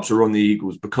sharps are on the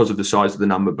Eagles because of the size of the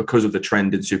number, because of the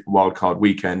trend in Super Wildcard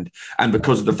weekend, and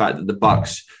because of the fact that the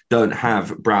Bucs don't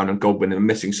have Brown and Godwin and are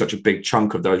missing such a big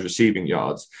chunk of those receiving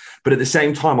yards. But at the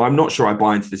same time, I'm not sure I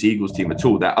buy into this Eagles team at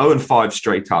all. They're 0-5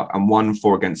 straight up and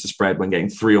 1-4 against the spread when getting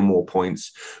 3 or more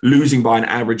points, losing by an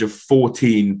average of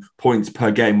 14 points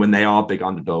per game when they are big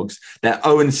underdogs. They're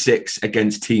 0-6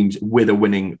 against teams with a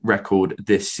winning record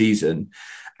this season.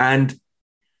 And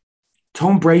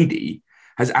Tom Brady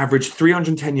has averaged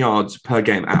 310 yards per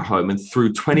game at home and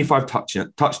threw 25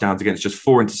 touchdowns against just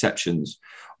 4 interceptions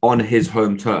on his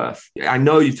home turf. I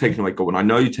know you've taken away Godwin. I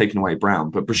know you've taken away Brown,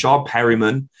 but Brashard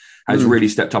Perryman has really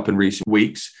stepped up in recent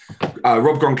weeks.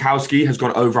 Rob Gronkowski has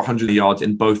gone over 100 yards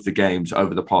in both the games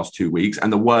over the past 2 weeks.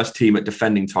 And the worst team at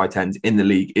defending tight ends in the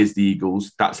league is the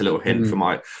Eagles. That's a little hint for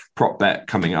my prop bet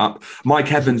coming up.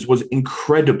 Mike Evans was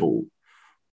incredible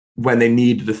when they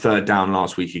needed the third down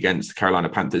last week against the Carolina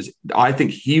Panthers. I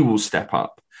think he will step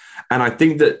up. And I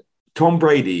think that Tom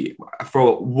Brady,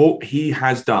 for what he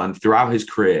has done throughout his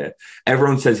career,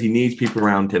 everyone says he needs people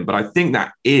around him. But I think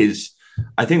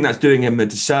that's doing him a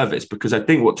disservice, because I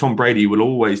think what Tom Brady will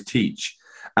always teach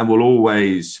and will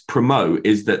always promote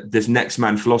is that this next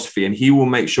man philosophy, and he will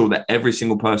make sure that every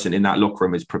single person in that locker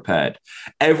room is prepared.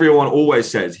 Everyone always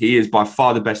says he is by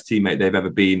far the best teammate they've ever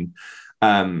been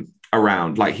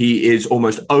around. Like, he is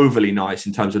almost overly nice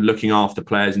in terms of looking after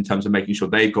players, in terms of making sure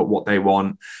they've got what they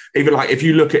want. Even like, if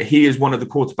you look at, he is one of the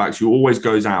quarterbacks who always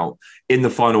goes out in the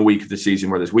final week of the season,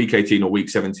 whether it's week 18 or week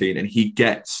 17, and he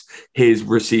gets his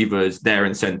receivers their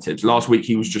incentives. Last week,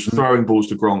 he was just throwing balls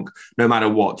to Gronk no matter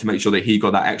what, to make sure that he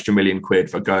got that extra $1 million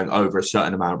for going over a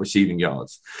certain amount of receiving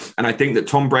yards. And I think that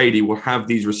Tom Brady will have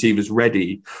these receivers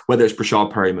ready, whether it's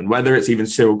Brashard Perryman, whether it's even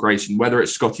Cyril Grayson, whether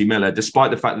it's Scotty Miller,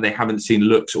 despite the fact that they haven't seen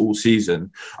looks all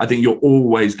season. I think you're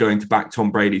always going to back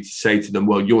Tom Brady to say to them,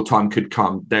 well, your time could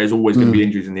come. There's always going to be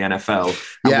injuries in the NFL.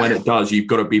 And when it does, you've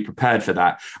got to be prepared for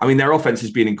that. I mean, their offense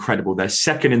has been incredible. They're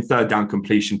second in third down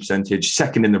completion percentage,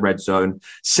 second in the red zone,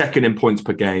 second in points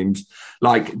per games.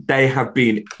 Like, they have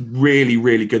been really,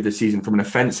 really good this season from an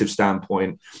offensive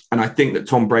standpoint. And I think that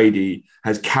Tom Brady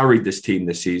has carried this team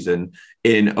this season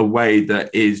in a way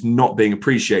that is not being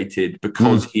appreciated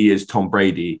because he is Tom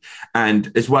Brady.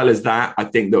 And as well as that, I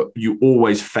think that you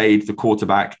always fade the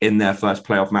quarterback in their first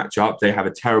playoff matchup. They have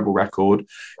a terrible record,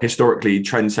 historically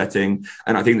trend setting.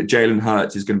 And I think that Jalen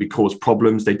Hurts is going to be cause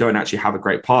problems. They don't actually have a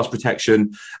great pass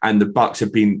protection. And the Bucs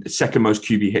have been second most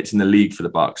QB hits in the league for the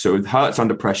Bucs. So with Hurts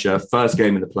under pressure, first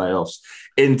game in the playoffs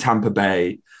in Tampa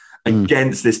Bay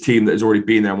against this team that has already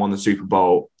been there and won the Super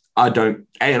Bowl,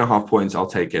 8.5 points, I'll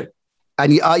take it.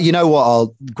 And you know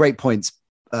what? Great points,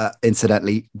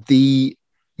 incidentally.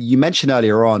 You mentioned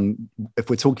earlier on, if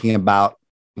we're talking about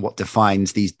what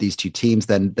defines these two teams,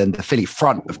 then the Philly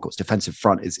front, of course, defensive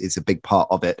front is a big part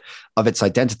of its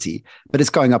identity. But it's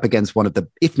going up against one of the,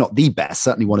 if not the best,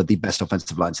 certainly one of the best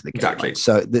offensive lines in the game. Exactly. Right?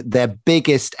 So their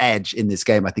biggest edge in this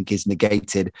game, I think, is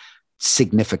negated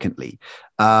significantly.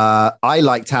 I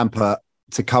like Tampa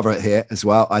to cover it here as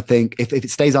well. I think if it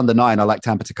stays under 9, I like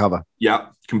Tampa to cover. Yeah,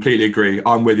 completely agree.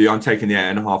 I'm with you. I'm taking the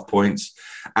 8.5 points.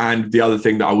 And the other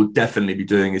thing that I would definitely be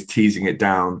doing is teasing it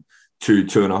down to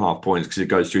 2.5 points, because it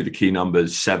goes through the key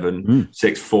numbers 7,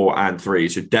 6, 4, and 3.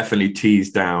 So definitely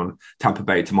tease down Tampa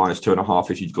Bay to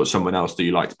 -2.5 if you've got someone else that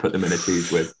you like to put them in a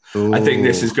tease with. Ooh. I think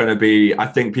this is going to be, I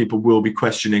think people will be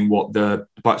questioning what the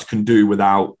Bucs can do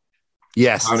without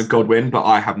Brown and Godwin, but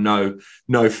I have no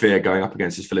fear going up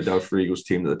against this Philadelphia Eagles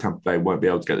team that the Tampa Bay won't be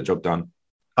able to get the job done.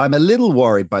 I'm a little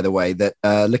worried, by the way, that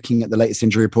looking at the latest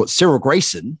injury report, Cyril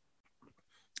Grayson,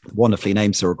 wonderfully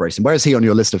named Cyril Grayson. Where is he on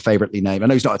your list of favoritely named? I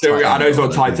know he's not a tight end. I know he's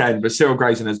not a tight end, but Cyril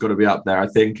Grayson has got to be up there. I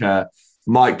think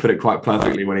Mike put it quite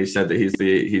perfectly when he said that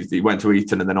he went to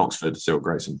Eton and then Oxford, Cyril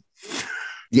Grayson.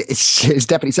 Yeah, it's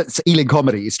definitely it's Ealing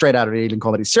comedy. It's straight out of Ealing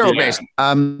comedy. Cyril Grayson.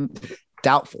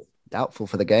 Doubtful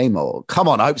for the game. Or come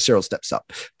on, I hope Cyril steps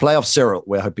up. Playoff Cyril,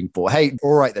 we're hoping for. Hey,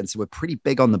 all right then. So we're pretty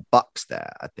big on the Bucks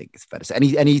there. I think it's fair to say.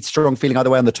 Any strong feeling either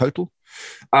way on the total?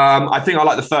 I think I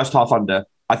like the first half under.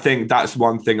 I think that's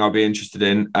one thing I'll be interested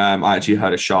in. I actually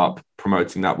heard a Sharp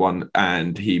promoting that one,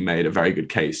 and he made a very good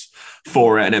case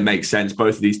for it. And it makes sense.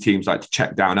 Both of these teams like to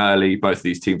check down early. Both of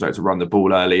these teams like to run the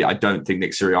ball early. I don't think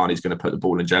Nick Sirianni is going to put the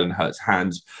ball in Jalen Hurts'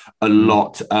 hands a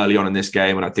lot early on in this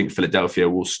game. And I think Philadelphia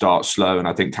will start slow. And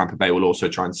I think Tampa Bay will also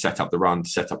try and set up the run,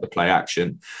 set up the play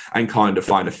action, and kind of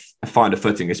find a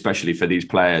footing, especially for these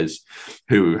players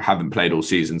who haven't played all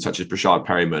season, such as Brashad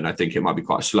Perryman. I think it might be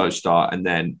quite a slow start. And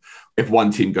then if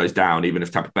one team goes down, even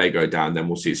if Tampa Bay go down, then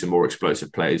we'll see some more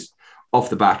explosive plays off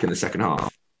the back in the second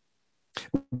half.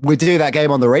 We do that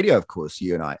game on the radio, of course,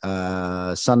 you and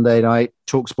I. Sunday night,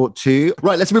 TalkSport 2.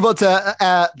 Right, let's move on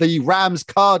to the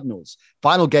Rams-Cardinals.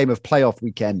 Final game of playoff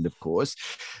weekend, of course.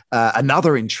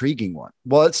 Another intriguing one.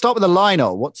 Well, let's start with the line.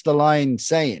 What's the line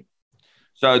saying?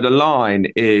 So the line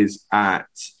is at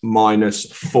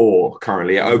 -4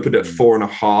 currently. It opened at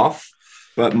 4.5.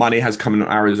 But money has come in on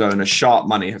Arizona. Sharp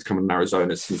money has come in on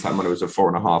Arizona since that money was at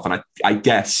 4.5. And I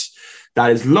guess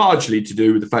that is largely to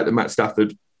do with the fact that Matt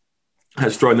Stafford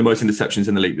has thrown the most interceptions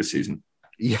in the league this season.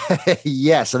 Yeah,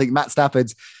 yes, I think Matt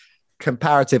Stafford's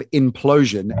comparative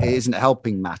implosion isn't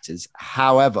helping matters.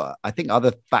 However, I think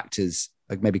other factors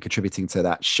are maybe contributing to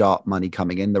that sharp money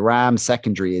coming in. The Rams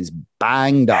secondary is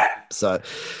banged up. So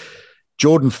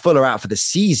Jordan Fuller out for the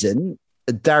season.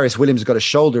 Darius Williams got a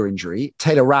shoulder injury.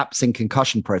 Taylor Rapp's in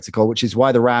concussion protocol, which is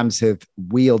why the Rams have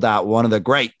wheeled out one of the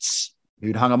greats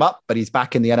who'd hung him up, but he's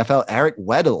back in the NFL. Eric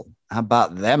Weddle. How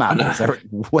about them apples? Eric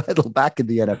Weddle back in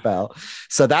the NFL.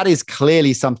 So that is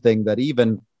clearly something that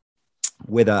even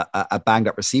with a banged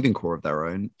up receiving core of their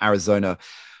own, Arizona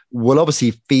will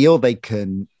obviously feel they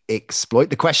can exploit.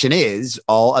 The question is,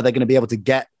 are they going to be able to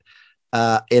get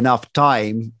enough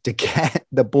time to get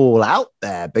the ball out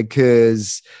there?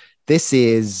 Because this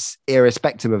is,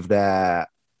 irrespective of their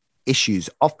issues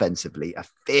offensively, a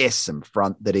fearsome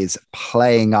front that is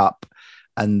playing up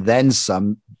and then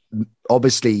some.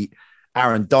 Obviously,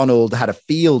 Aaron Donald had a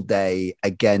field day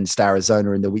against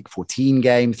Arizona in the Week 14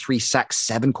 game, 3 sacks,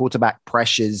 7 quarterback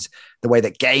pressures. The way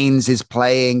that Gaines is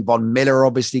playing, Von Miller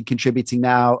obviously contributing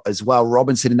now as well.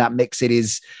 Robinson in that mix. It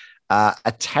is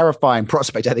a terrifying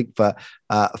prospect, I think,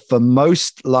 for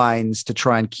most lines to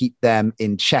try and keep them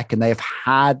in check. And they have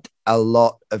had a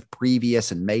lot of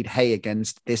previous and made hay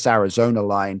against this Arizona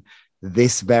line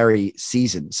this very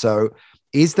season. So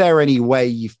is there any way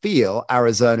you feel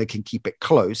Arizona can keep it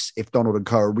close if Donald and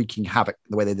Co are wreaking havoc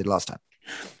the way they did last time?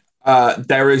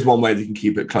 There is one way they can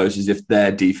keep it close, is if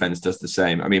their defense does the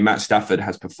same. I mean, Matt Stafford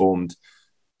has performed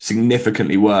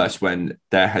significantly worse when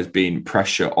there has been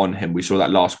pressure on him. We saw that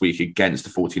last week against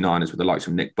the 49ers with the likes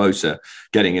of Nick Bosa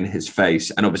getting in his face.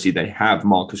 And obviously they have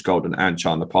Marcus Golden and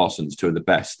Chandler Parsons, two of the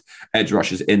best edge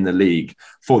rushers in the league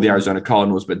for the Arizona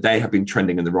Cardinals, but they have been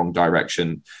trending in the wrong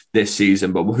direction this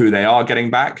season. But who they are getting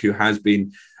back, who has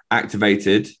been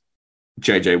activated,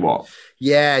 JJ Watt.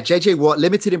 Yeah, JJ Watt,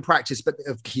 limited in practice, but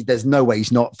there's no way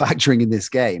he's not factoring in this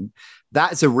game.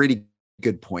 That's a really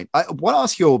good point. I want to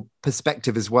ask your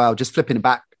perspective as well, just flipping it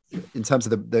back in terms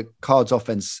of the Cards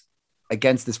offense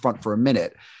against this front for a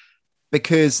minute,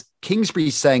 because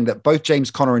Kingsbury's saying that both James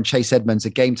Conner and Chase Edmonds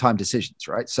are game time decisions,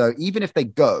 right? So even if they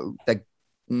go, I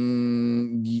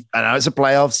know it's a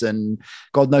playoffs and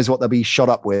God knows what they'll be shot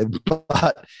up with,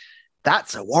 but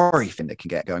that's a worry thing that can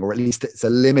get going, or at least it's a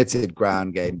limited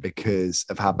ground game because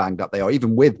of how banged up they are,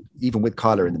 even with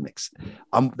Kyler in the mix.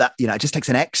 That, it just takes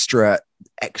an extra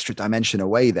dimension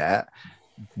away there.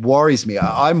 Worries me.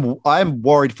 I'm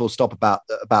worried full stop about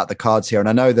the Cards here. And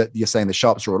I know that you're saying the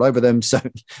Sharps are all over them. So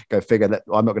go figure that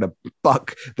I'm not going to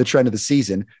buck the trend of the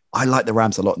season. I like the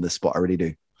Rams a lot in this spot. I really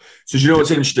do. So do you know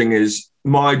what's interesting is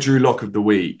my Drew Lock of the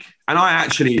week. And I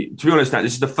actually, to be honest, now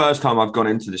this is the first time I've gone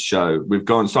into the show. We've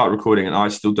started recording and I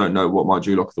still don't know what my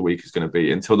Drew Lock of the week is going to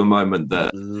be until the moment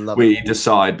that we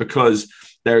decide, because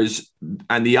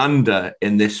and the under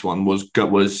in this one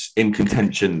was in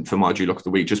contention for my Drew Lock of the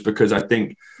week, just because I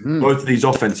think both of these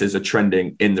offenses are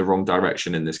trending in the wrong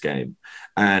direction in this game.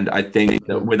 And I think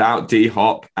that without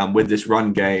D-Hop and with this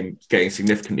run game getting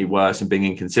significantly worse and being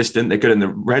inconsistent, they're good in the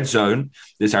red zone,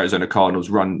 this Arizona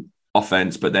Cardinals run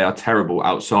offense, but they are terrible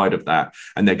outside of that,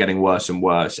 and they're getting worse and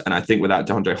worse. And I think without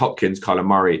DeAndre Hopkins, Kyler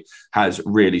Murray has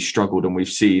really struggled, and we've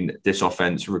seen this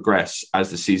offense regress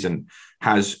as the season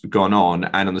has gone on,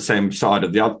 and on the same side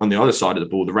of on the other side of the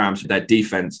ball, the Rams, their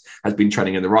defense has been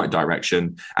trending in the right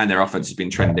direction, and their offense has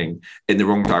been trending in the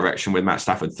wrong direction, with Matt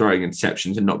Stafford throwing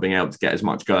interceptions and not being able to get as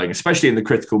much going, especially in the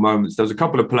critical moments. There was a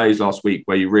couple of plays last week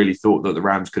where you really thought that the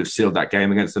Rams could have sealed that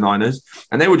game against the Niners,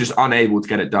 and they were just unable to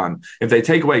get it done. If they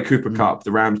take away Cooper Kupp,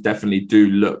 the Rams definitely do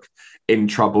look in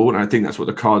trouble, and I think that's what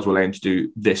the Cards will aim to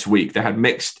do this week. They had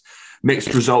mixed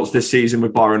results this season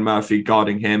with Byron Murphy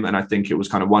guarding him, and I think it was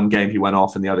kind of one game he went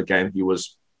off and the other game he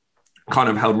was kind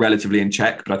of held relatively in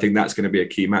check, but I think that's going to be a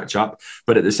key matchup.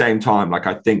 But at the same time, like,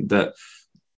 I think that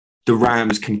the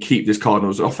Rams can keep this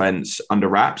Cardinals offense under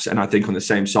wraps, and I think on the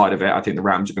same side of it, I think the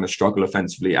Rams are going to struggle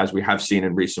offensively, as we have seen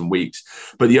in recent weeks.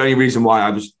 But the only reason why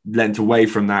I was lent away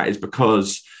from that is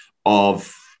because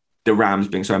of the Rams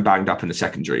being so banged up in the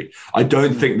secondary. I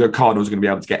don't think the Cardinals are going to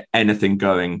be able to get anything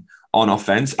going on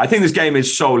offense. I think this game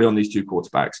is solely on these two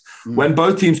quarterbacks. When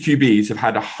both teams' QBs have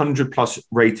had 100+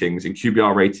 ratings in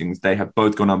QBR ratings, they have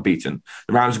both gone unbeaten.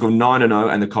 The Rams have gone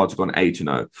 9-0 and the Cards have gone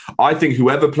 8-0. I think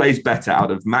whoever plays better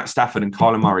out of Matt Stafford and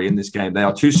Kyler Murray in this game, they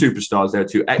are two superstars. They're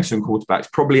two excellent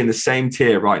quarterbacks, probably in the same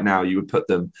tier right now. You would put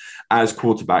them as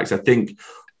quarterbacks. I think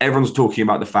everyone's talking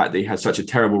about the fact that he has such a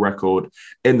terrible record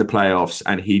in the playoffs,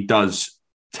 and he does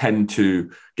tend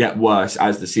to get worse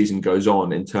as the season goes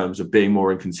on in terms of being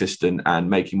more inconsistent and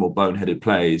making more boneheaded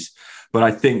plays. But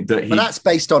I think that But that's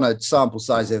based on a sample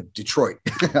size of Detroit.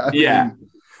 Yeah.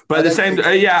 But at the same,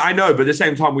 I know. But at the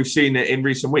same time, we've seen it in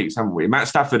recent weeks, haven't we? Matt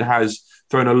Stafford has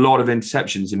thrown a lot of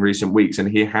interceptions in recent weeks, and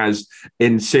he has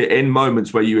in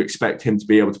moments where you expect him to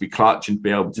be able to be clutch and to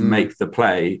be able to make the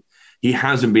play, he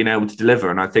hasn't been able to deliver.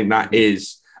 And I think that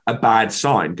is a bad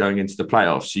sign going into the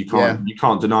playoffs. You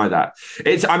can't deny that.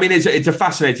 It's a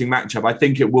fascinating matchup. I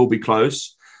think it will be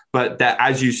close, but that,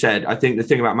 as you said, I think the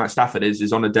thing about Matt Stafford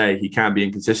is on a day he can be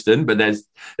inconsistent, but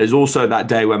there's also that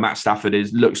day where Matt Stafford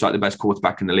looks like the best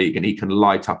quarterback in the league and he can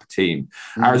light up a team.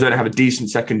 Arizona have a decent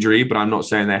secondary, but I'm not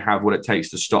saying they have what it takes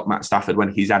to stop Matt Stafford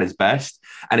when he's at his best.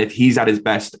 And if he's at his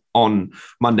best on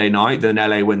Monday night, then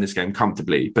LA win this game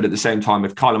comfortably. But at the same time,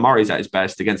 if Kyler Murray's at his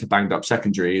best against a banged up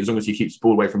secondary, as long as he keeps the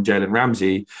ball away from Jalen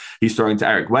Ramsey, he's throwing to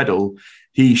Eric Weddle,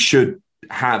 he should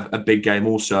have a big game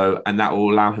also, and that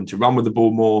will allow him to run with the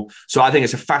ball more. So I think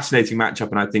it's a fascinating matchup,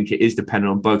 and I think it is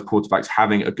dependent on both quarterbacks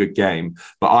having a good game.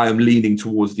 But I am leaning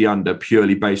towards the under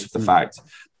purely based off the fact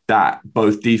that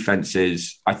both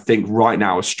defenses, I think right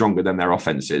now, are stronger than their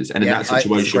offenses. And in that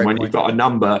situation, when you've got a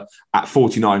number at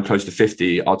 49, close to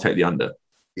 50, I'll take the under.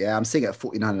 Yeah, I'm seeing it at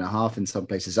 49.5 in some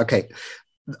places. Okay.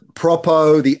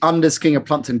 Propo, the under's king of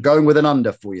Plumpton, going with an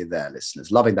under for you there,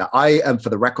 listeners. Loving that. I am, for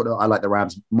the record, I like the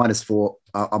Rams -4.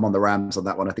 I'm on the Rams on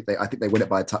that one. I think they win it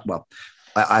by a touch. Well,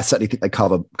 I certainly think they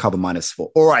cover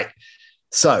 -4. All right.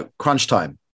 So crunch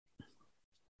time.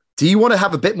 Do you want to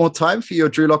have a bit more time for your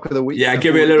Drew Lock of the week? Yeah,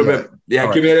 give me a little bit.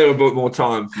 Yeah, give me a little bit more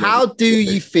time. How do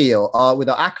you feel with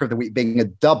our Acca of the week being a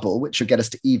double, which will get us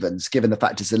to evens, given the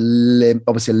fact it's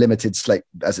obviously a limited slate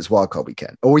as it's wildcard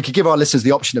weekend? Or we could give our listeners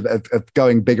the option of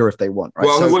going bigger if they want. Right?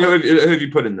 Well, who have you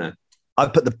put in there? I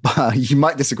put you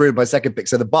might disagree with my second pick.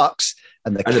 So the Bucks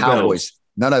and the Cowboys.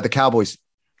 No, the Cowboys.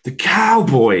 The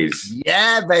Cowboys.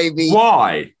 Yeah, baby.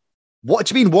 Why? What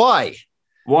do you mean? Why?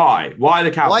 Why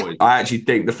the Cowboys? I actually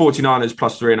think the 49ers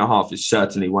 +3.5 is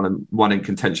certainly one in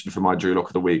contention for my Drew Lock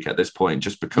of the week at this point,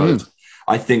 just because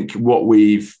I think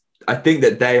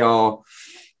that they are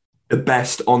the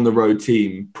best on the road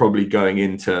team probably going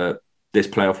into this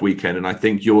playoff weekend. And I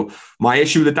think my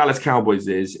issue with the Dallas Cowboys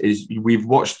is we've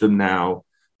watched them now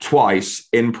twice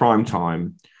in prime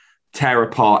time tear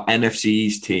apart NFC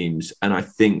East teams. And I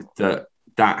think that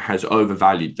has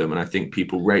overvalued them. And I think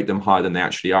people rate them higher than they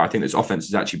actually are. I think this offense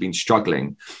has actually been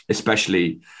struggling,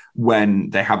 especially when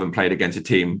they haven't played against a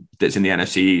team that's in the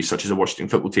NFC East, such as a Washington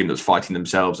football team that's fighting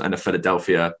themselves and a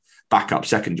Philadelphia backup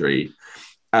secondary.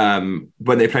 When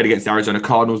they played against the Arizona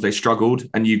Cardinals, they struggled.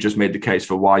 And you've just made the case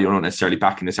for why you're not necessarily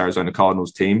backing this Arizona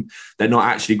Cardinals team. They're not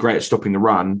actually great at stopping the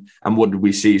run. And what did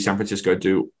we see San Francisco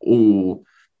do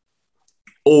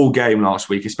all game last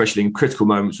week, especially in critical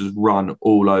moments, was run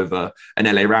all over an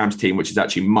LA Rams team, which is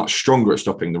actually much stronger at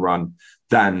stopping the run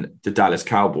than the Dallas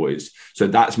Cowboys. So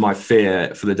that's my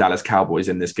fear for the Dallas Cowboys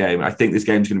in this game. I think this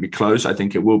game is going to be close. I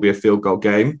think it will be a field goal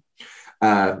game.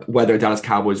 Whether Dallas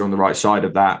Cowboys are on the right side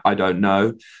of that, I don't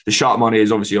know. The sharp money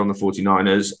is obviously on the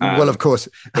 49ers. Well, of course.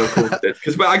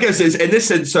 Because I guess in this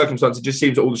circumstance, it just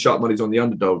seems that all the sharp money is on the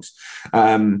underdogs.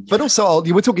 But also,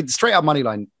 you were talking straight up money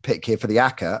line pick here for the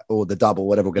Acca or the double,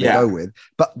 whatever we're going to go with.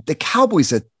 But the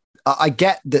Cowboys are, I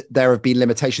get that there have been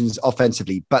limitations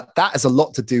offensively, but that has a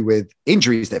lot to do with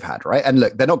injuries they've had, right? And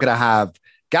look, they're not going to have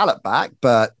Gallup back,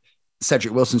 but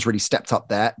Cedric Wilson's really stepped up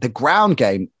there. The ground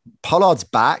game, Pollard's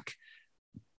back.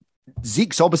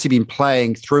 Zeke's obviously been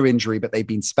playing through injury, but they've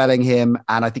been spelling him.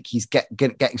 And I think he's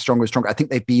getting stronger and stronger. I think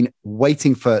they've been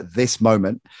waiting for this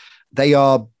moment. They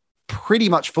are pretty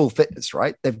much full fitness,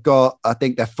 right? They've got, I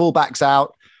think their fullbacks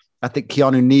out. I think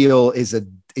Keanu Neal is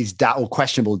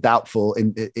questionable, doubtful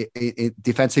in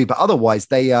defensively, but otherwise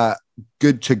they are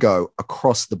good to go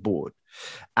across the board.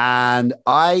 And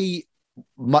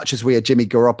much as we are Jimmy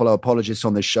Garoppolo apologists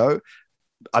on this show,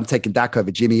 I'm taking Dak over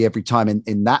Jimmy every time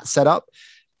in that setup.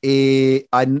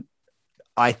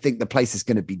 I think the place is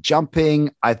going to be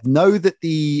jumping. I know that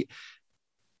the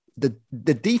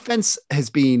defense has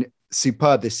been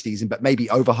superb this season, but maybe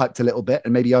overhyped a little bit,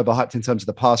 and maybe overhyped in terms of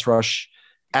the pass rush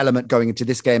element going into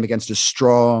this game against a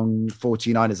strong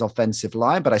 49ers offensive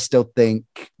line. But I still think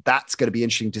that's going to be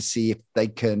interesting to see if they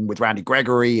can, with Randy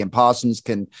Gregory and Parsons,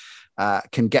 can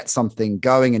get something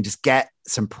going and just get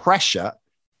some pressure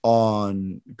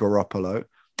on Garoppolo.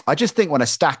 I just think when I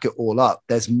stack it all up,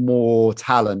 there's more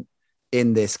talent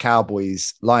in this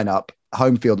Cowboys lineup.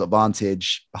 Home field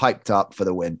advantage, hyped up for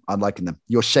the win. I'm liking them.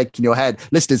 You're shaking your head.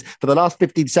 Listeners, for the last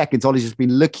 15 seconds, Ollie's just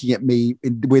been looking at me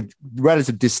with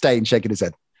relative disdain, shaking his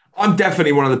head. I'm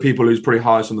definitely one of the people who's pretty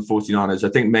highest on the 49ers. I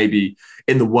think maybe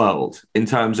in the world in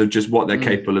terms of just what they're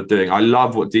capable of doing. I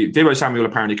love what Deebo Samuel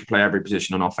apparently can play every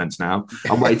position on offense now.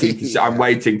 I'm waiting I'm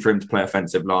waiting for him to play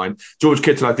offensive line. George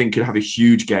Kittle, I think, could have a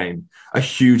huge game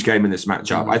in this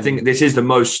matchup. I think this is the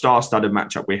most star-studded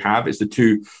matchup we have. It's the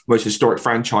two most historic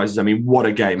franchises. I mean, what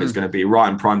a game it's going to be. Right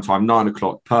in prime time,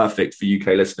 9:00, perfect for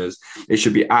UK listeners. It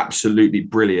should be absolutely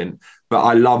brilliant. But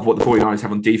I love what the 49ers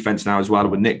have on defense now as well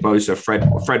with Nick Bosa.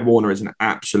 Fred Warner is an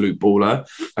absolute baller.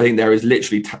 I think there is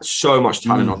literally so much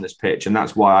talent on this pitch, and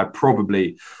that's why I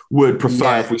probably would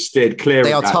prefer if we steered clear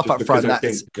they of are that. tough up front.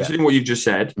 Considering what you've just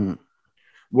said,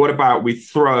 what about we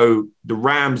throw the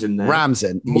Rams in there?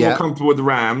 More comfortable with the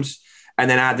Rams. And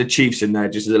then add the Chiefs in there,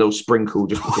 just as a little sprinkle.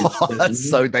 Just because, that's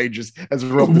so dangerous.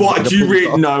 What do you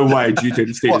really? No way. Do you think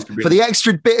the Steelers could be for the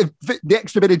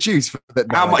extra bit of juice? For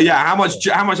that, how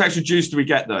much extra juice do we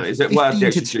get though? Is it worth the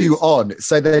extra juice? On.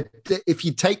 So that if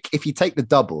you take the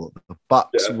double, the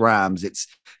Bucks Rams, it's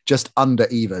just under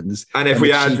evens. And if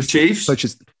we add the Chiefs,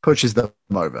 pushes them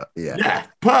over. Yeah,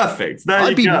 perfect.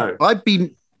 There you go.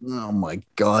 Oh my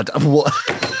God! What?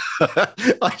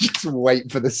 I just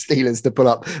wait for the Steelers to pull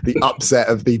up the upset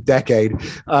of the decade.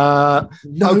 Fair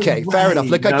enough.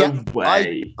 Look,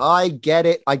 I get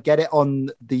it. I get it on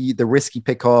the risky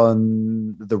pick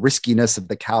on the riskiness of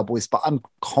the Cowboys, but I'm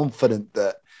confident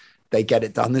that they get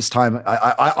it done this time.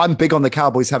 I'm big on the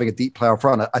Cowboys having a deep playoff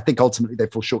run. I think ultimately they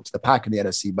fall short to the pack in the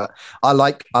NFC, but I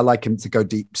like him to go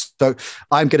deep. So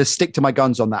I'm going to stick to my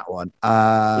guns on that one. Is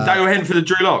that your hint for the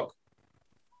Drew Lock?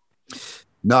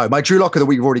 No, my Drew Lock of the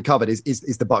week we've already covered is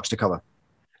the Bucks to cover.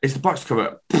 It's the Bucks to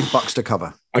cover. Bucks to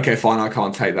cover. Okay, fine. I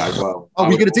can't take that as well. Oh,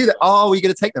 we're going to do that. Oh, we're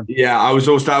going to take them. Yeah,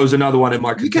 that was another one in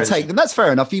my contention. You can take them. That's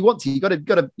fair enough. If you want to, you got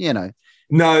to.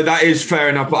 No, that is fair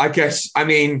enough. But I guess, I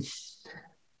mean,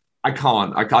 I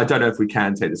can't. I don't know if we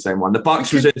can take the same one. The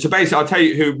Bucks was it. So basically, I'll tell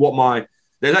you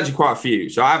there's actually quite a few.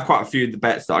 So I have quite a few of the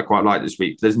bets that I quite like this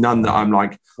week. There's none that I'm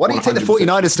like. Why don't you take the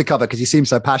 49ers to cover? Because you seem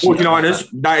so passionate. 49ers,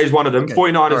 that is one of them. Okay.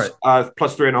 49ers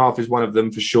plus 3.5 is one of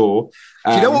them for sure.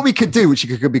 Do you know what we could do, which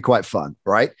could be quite fun,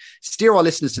 right? Steer our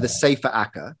listeners to the safer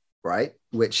ACCA, right?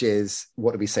 Which is,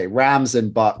 what do we say? Rams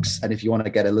and Bucks. And if you want to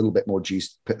get a little bit more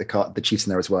juice, put the Chiefs in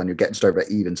there as well. And you're getting straight over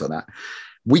evens on that.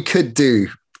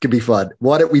 Could be fun.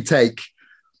 Why don't we take,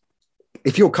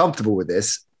 if you're comfortable with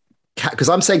this, because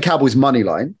I'm saying Cowboys money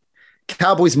line,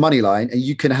 and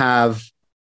you can have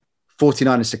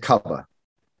 49ers to cover.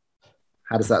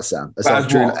 How does that sound?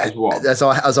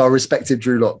 As our respective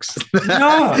Drew Locks.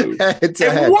 No. In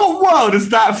what world is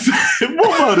that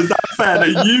fair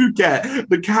that you get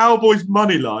the Cowboys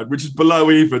money line, which is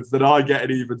below evens, that I get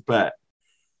an evens bet?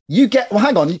 You get,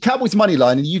 hang on, Cowboys money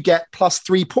line, and you get plus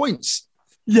 3 points.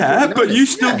 Yeah, but you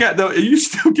still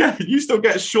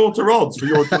get shorter odds for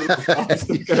your.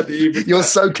 You're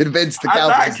so convinced the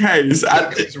Cowboys. In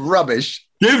that case, it's rubbish.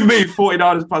 Give me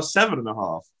 49ers plus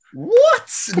 7.5.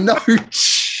 What? No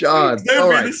chance. They'll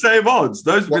be the same odds.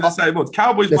 Those will be the same odds.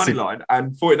 Cowboys money line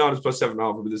and 49ers plus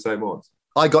 7.5 will be the same odds.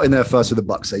 I got in there first with the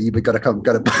Bucks, so you've got to come.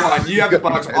 Fine, you have the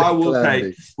Bucks. I will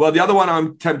take. Well, the other one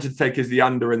I'm tempted to take is the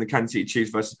under in the Kansas City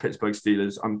Chiefs versus Pittsburgh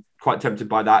Steelers. I'm quite tempted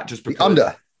by that, just because the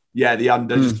under. Yeah, the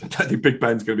under. I don't think Big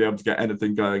Ben's going to be able to get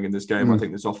anything going in this game. I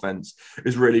think this offense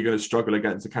is really going to struggle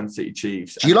against the Kansas City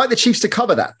Chiefs. Do you like the Chiefs to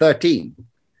cover that 13?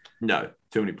 No.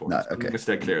 Too many points. No, I'm okay. going to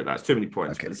stay clear of that. It's too many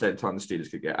points. Okay. But at the same time, the Steelers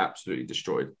could get absolutely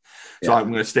destroyed. So I'm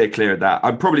going to stay clear of that.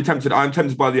 I'm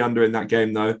tempted by the under in that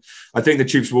game, though. I think the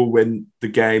Chiefs will win the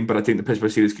game, but I think the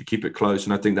Pittsburgh Steelers could keep it close,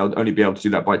 and I think they'll only be able to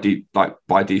do that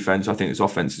by defense. I think this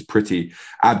offense is pretty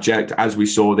abject, as we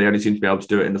saw. They only seem to be able to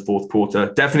do it in the fourth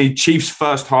quarter. Definitely Chiefs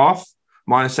first half.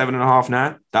 -7.5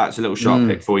 now. That's a little sharp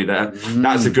pick for you there.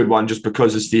 That's a good one just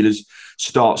because the Steelers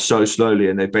start so slowly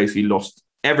and they've basically lost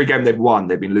every game they've won.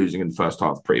 They've been losing in the first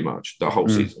half pretty much the whole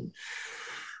season.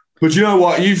 But you know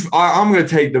what? I'm going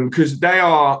to take them because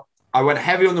I went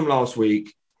heavy on them last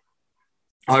week.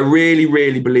 I really,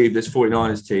 really believe this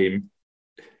 49ers team.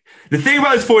 The thing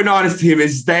about this 49ers team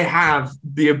is they have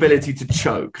the ability to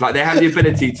choke. Like they have the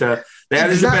ability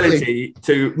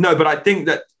to, no, but I think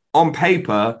that on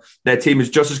paper, their team is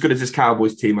just as good as this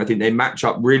Cowboys team. I think they match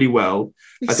up really well.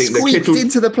 I think they squeaked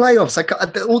into the playoffs.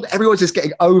 Everyone's just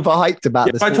getting overhyped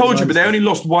about this. I told you, but they only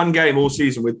lost one game all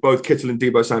season with both Kittle and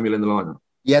Deebo Samuel in the lineup.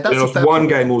 Yeah, that's they lost one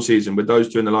game all season with those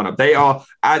two in the lineup. They are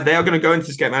going to go into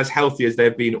this game as healthy as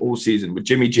they've been all season with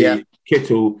Jimmy G,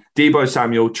 Kittle, Deebo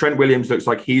Samuel. Trent Williams looks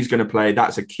like he's going to play.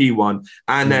 That's a key one.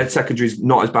 And their secondary is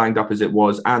not as banged up as it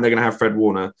was. And they're going to have Fred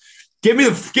Warner. Give me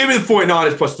the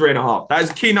 49ers plus 3.5. That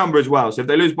is a key number as well. So if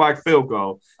they lose by a field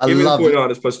goal, give me the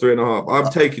 49ers plus 3.5.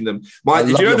 I'm taking them.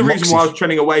 Did you know the reason why I was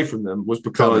trending away from them was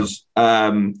because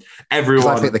everyone...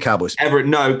 I picked the Cowboys.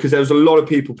 No, because there was a lot of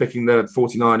people picking the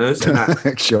 49ers.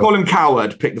 And sure. Colin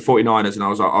Coward picked the 49ers and I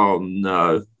was like, oh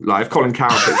no. Like if Colin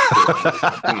Coward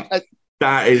picked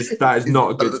that is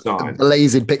not a good sign.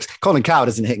 Blazing picks. Colin Coward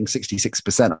isn't hitting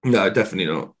 66%. No,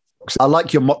 definitely not. I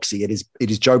like your moxie. It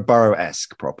is Joe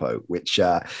Burrow-esque, Propo, which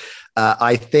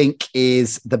I think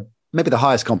is maybe the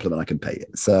highest compliment I can pay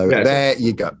it. So there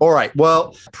you go. All right.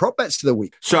 Well, prop bets to the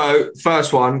week. So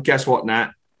first one, guess what, Nat?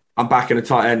 I'm back in a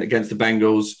tight end against the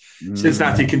Bengals.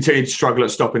 Cincinnati continued to struggle at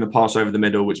stopping the pass over the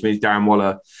middle, which means Darren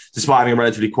Waller, despite having a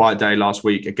relatively quiet day last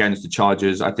week against the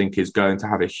Chargers, I think is going to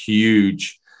have a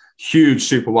huge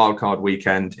super wildcard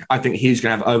weekend. I think he's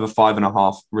going to have over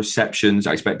 5.5 receptions.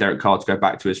 I expect Derek Carr to go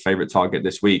back to his favorite target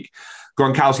this week.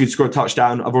 Gronkowski to score a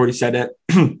touchdown. I've already said it.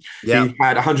 He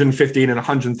had 115 and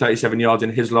 137 yards in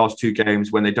his last two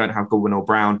games when they don't have Goodwin or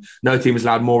Brown. No team has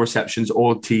allowed more receptions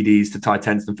or TDs to tight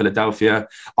ends than Philadelphia.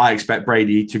 I expect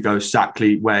Brady to go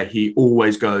exactly where he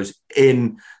always goes,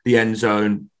 in the end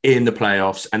zone, in the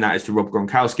playoffs, and that is to Rob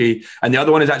Gronkowski. And the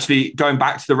other one is actually going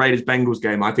back to the Raiders-Bengals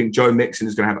game. I think Joe Mixon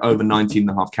is going to have over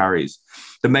 19.5 carries.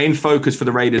 The main focus for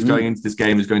the Raiders going into this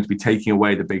game is going to be taking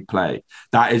away the big play.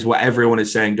 That is what everyone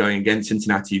is saying going against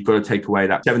Cincinnati. You've got to take away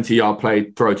that 70-yard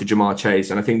play throw to Jamar Chase.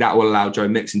 And I think that will allow Joe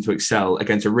Mixon to excel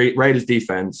against a Raiders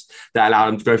defense that allowed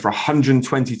him to go for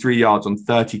 123 yards on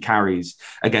 30 carries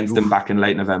against them back in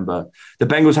late November. The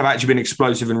Bengals have actually been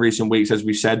explosive in recent weeks. As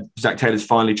we said, Zach Taylor's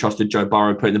finally trusted Joe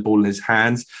Burrow putting the ball in his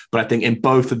hands. But I think in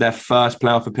both of their first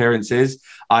playoff appearances,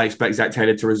 I expect Zach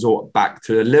Taylor to resort back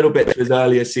to a little bit to his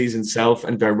earlier season self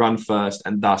and go run first.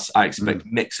 And thus, I expect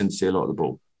Mixon to see a lot of the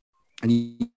ball. And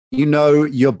you know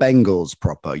your Bengals,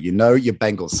 Proper. You know your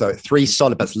Bengals. So 3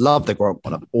 solid bets. Love the Gronk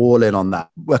one. I'm all in on that.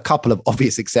 A couple of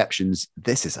obvious exceptions.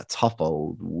 This is a tough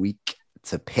old week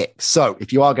to pick. So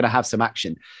if you are going to have some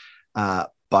action,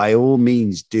 by all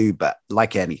means do. But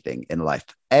like anything in life,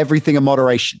 everything in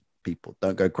moderation. People,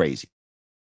 don't go crazy.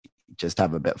 Just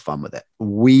have a bit of fun with it.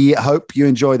 We hope you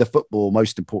enjoy the football.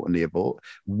 Most importantly of all,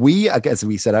 we, as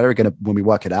we said earlier, when we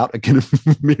work it out, are going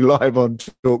to be live on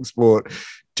TalkSport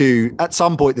at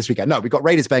some point this weekend. No, we've got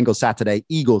Raiders Bengals Saturday,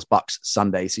 Eagles Bucks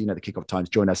Sunday. So you know the kickoff times.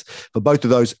 Join us for both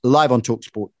of those live on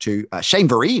TalkSport 2. Shane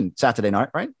Vereen Saturday night,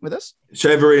 right, with us.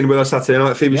 Shane Vereen with us Saturday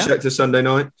night. Phoebe Schechter Sunday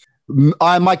night.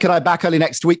 Mike and I back early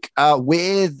next week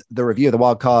with the review of the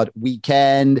wildcard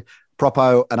weekend.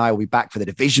 Propo and I will be back for the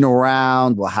divisional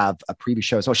round. We'll have a preview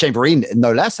show as well. Shane Vereen,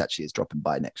 no less, actually, is dropping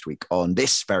by next week on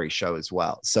this very show as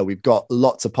well. So we've got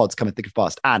lots of pods coming thick and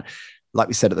fast. And like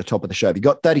we said at the top of the show, if you've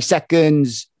got 30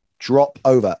 seconds, drop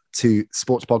over to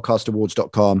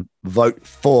sportspodcastawards.com. Vote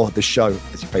for the show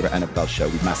as your favorite NFL show.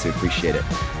 We massively appreciate it.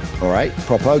 All right,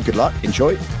 Propo, good luck.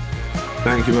 Enjoy.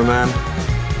 Thank you, my man.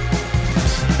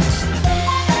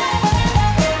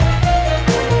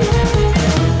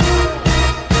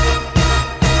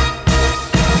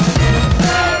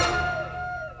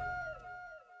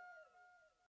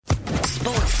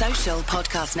 Social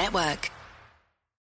Podcast Network.